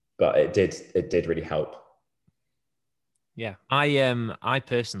 But it did really help. Yeah, I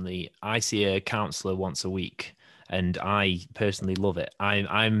personally, I see a counsellor once a week, and I personally love it.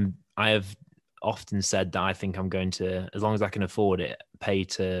 I have often said that I think I'm going to, as long as I can afford it, pay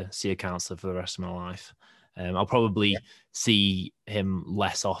to see a counsellor for the rest of my life. I'll probably see him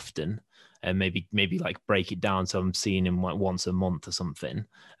less often, and maybe like break it down so I'm seeing him like once a month or something.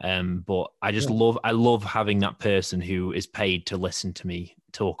 But I just love having that person who is paid to listen to me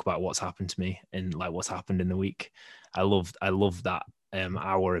talk about what's happened to me and like what's happened in the week. I love that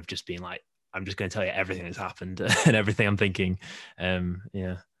hour of just being like, I'm just going to tell you everything that's happened and everything I'm thinking.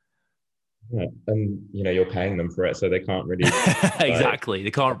 Yeah, and you know, you're paying them for it, so they can't really exactly.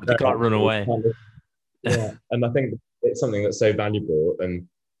 They can't run away. Yeah, and I think it's something that's so valuable, and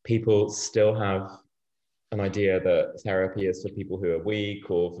people still have an idea that therapy is for people who are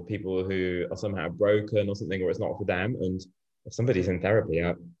weak or for people who are somehow broken or something, or it's not for them. And if somebody's in therapy,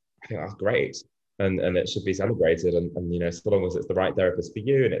 I think that's great. And it should be celebrated. And, you know, so long as it's the right therapist for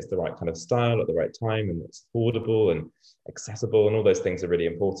you and it's the right kind of style at the right time and it's affordable and accessible and all those things are really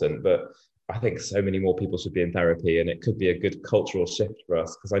important. But I think so many more people should be in therapy, and it could be a good cultural shift for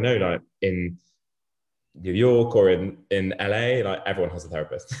us. Because I know, like, in New York or in LA, like, everyone has a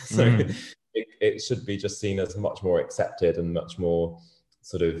therapist. So it should be just seen as much more accepted and much more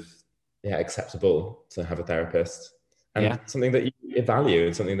sort of, acceptable to have a therapist, and something that you value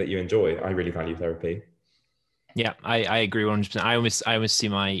and something that you enjoy. I really value therapy. Yeah, I agree 100%. I always see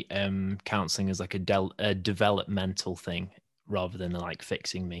my counseling as like a developmental thing rather than like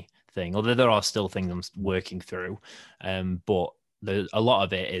fixing me thing. Although there are still things I'm working through, but a lot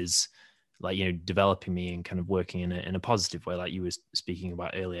of it is like, you know, developing me and kind of working in a positive way, like you were speaking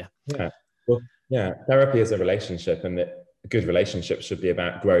about earlier. Yeah, well, yeah, therapy is a relationship, and a good relationship should be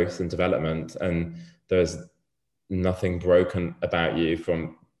about growth and development. And there's nothing broken about you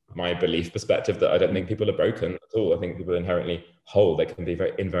from my belief perspective. That I don't think people are broken at all. I think people are inherently whole. They can be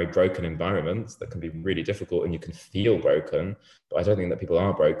very broken environments that can be really difficult, and you can feel broken, but I don't think that people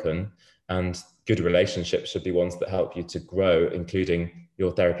are broken. And good relationships should be ones that help you to grow, including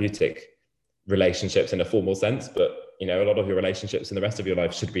your therapeutic relationships in a formal sense. But, you know, a lot of your relationships in the rest of your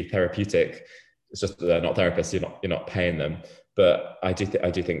life should be therapeutic. It's just that they're not therapists. You're not paying them. But I do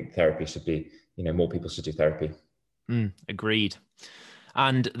think therapy should be, you know, more people should do therapy. Agreed.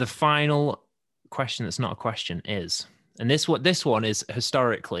 And the final question that's not a question is, and this one is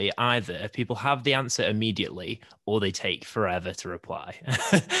historically either people have the answer immediately or they take forever to reply.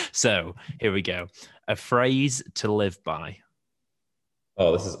 So here we go. A phrase to live by.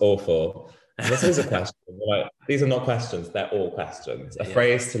 Oh, this is awful. This is a question. Like, these are not questions. They're all questions. A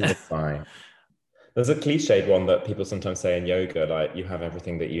phrase to live by. There's a cliched one that people sometimes say in yoga, like, you have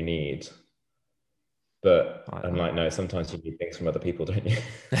everything that you need. But I'm like, no, sometimes you need things from other people, don't you?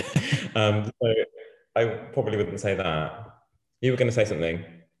 So I probably wouldn't say that. You were going to say something.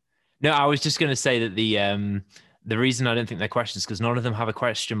 No, I was just going to say that the reason I don't think they're questions is because none of them have a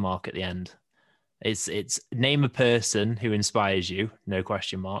question mark at the end. It's name a person who inspires you, no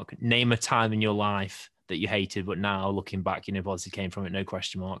question mark. Name a time in your life that you hated, but now looking back, you know, positive came from it, no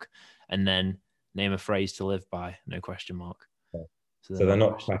question mark. And then name a phrase to live by, no question mark. So they're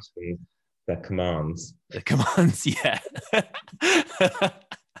not questions, they're commands. The commands, yeah.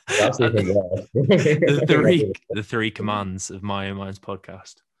 That's even worse. the three commands of My Own Minds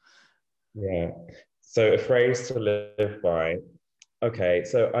podcast. Yeah. So a phrase to live by. Okay,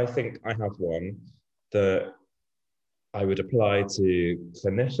 so I think I have one that I would apply to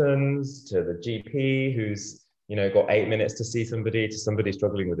clinicians, to the GP who's, you know, got 8 minutes to see somebody, to somebody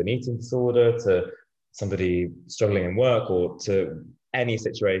struggling with an eating disorder, to somebody struggling in work, or to any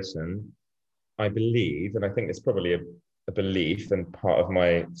situation. I believe, and I think it's probably a a belief and part of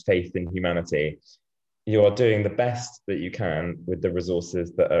my faith in humanity. You are doing the best that you can with the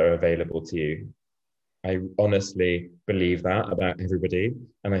resources that are available to you. I honestly believe that about everybody.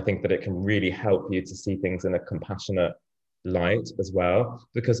 And I think that it can really help you to see things in a compassionate light as well,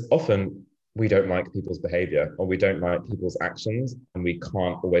 because often we don't like people's behavior or we don't like people's actions and we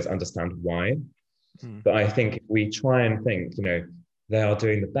can't always understand why. But I think if we try and think, you know, they are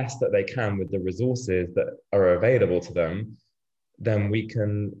doing the best that they can with the resources that are available to them, then we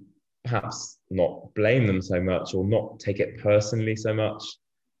can perhaps not blame them so much or not take it personally so much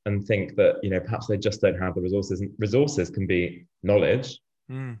and think that, you know, perhaps they just don't have the resources. And resources can be knowledge.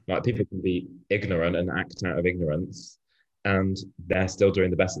 Like people can be ignorant and act out of ignorance, and they're still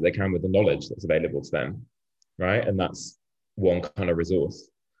doing the best that they can with the knowledge that's available to them, right? And that's one kind of resource.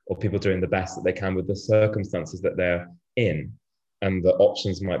 Or people doing the best that they can with the circumstances that they're in, and the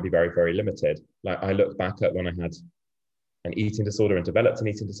options might be very, very limited. Like I look back at when I had an eating disorder and developed an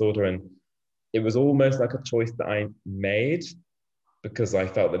eating disorder, and it was almost like a choice that I made because I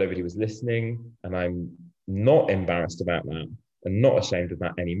felt that nobody was listening, and I'm not embarrassed about that and not ashamed of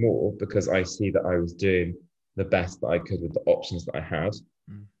that anymore, because I see that I was doing the best that I could with the options that I had.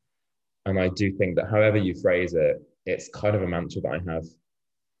 And I do think that however you phrase it, it's kind of a mantra that I have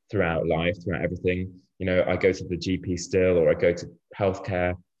throughout life, throughout everything. You know, I go to the GP still, or I go to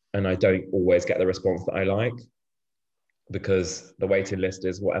healthcare, and I don't always get the response that I like because the waiting list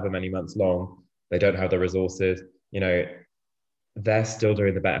is whatever many months long. They don't have the resources. You know, they're still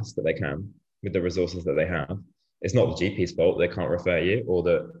doing the best that they can with the resources that they have. It's not the GP's fault they can't refer you, or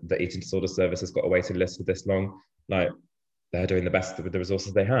the eating disorder service has got a waiting list for this long. Like, they're doing the best with the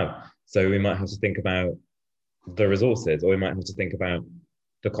resources they have. So we might have to think about the resources, or we might have to think about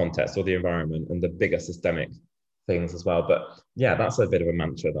the context or the environment and the bigger systemic things as well. But yeah, that's a bit of a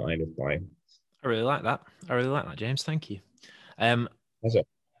mantra that I live by. I really like that. James. Thank you. Pleasure.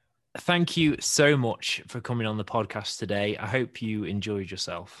 Thank you so much for coming on the podcast today. I hope you enjoyed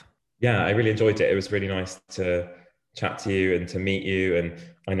yourself. Yeah, I really enjoyed it. It was really nice to chat to you and to meet you. And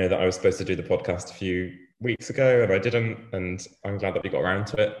I know that I was supposed to do the podcast a few weeks ago and I didn't. And I'm glad that we got around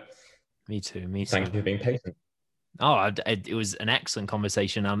to it. Me too. Thank you for being patient. Oh, it was an excellent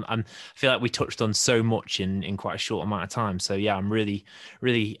conversation. I feel like we touched on so much in quite a short amount of time. So yeah, I'm really,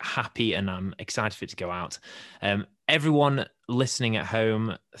 really happy and I'm excited for it to go out. Everyone listening at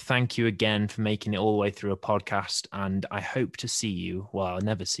home, thank you again for making it all the way through a podcast. And I hope to see you. Well, I'll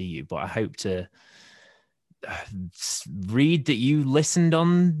never see you, but I hope to read that you listened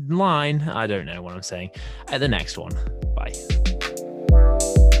online. I don't know what I'm saying. At the next one. Bye.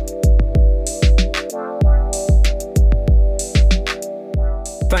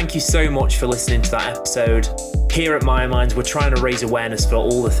 Thank you so much for listening to that episode. Here at My Minds, we're trying to raise awareness for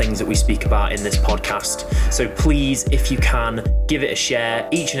all the things that we speak about in this podcast. So please, if you can, give it a share.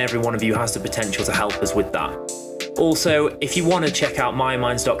 Each and every one of you has the potential to help us with that. Also, if you want to check out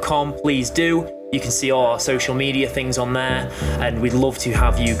myminds.com, please do. You can see all our social media things on there, and we'd love to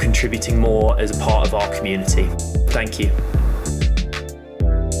have you contributing more as a part of our community. Thank you.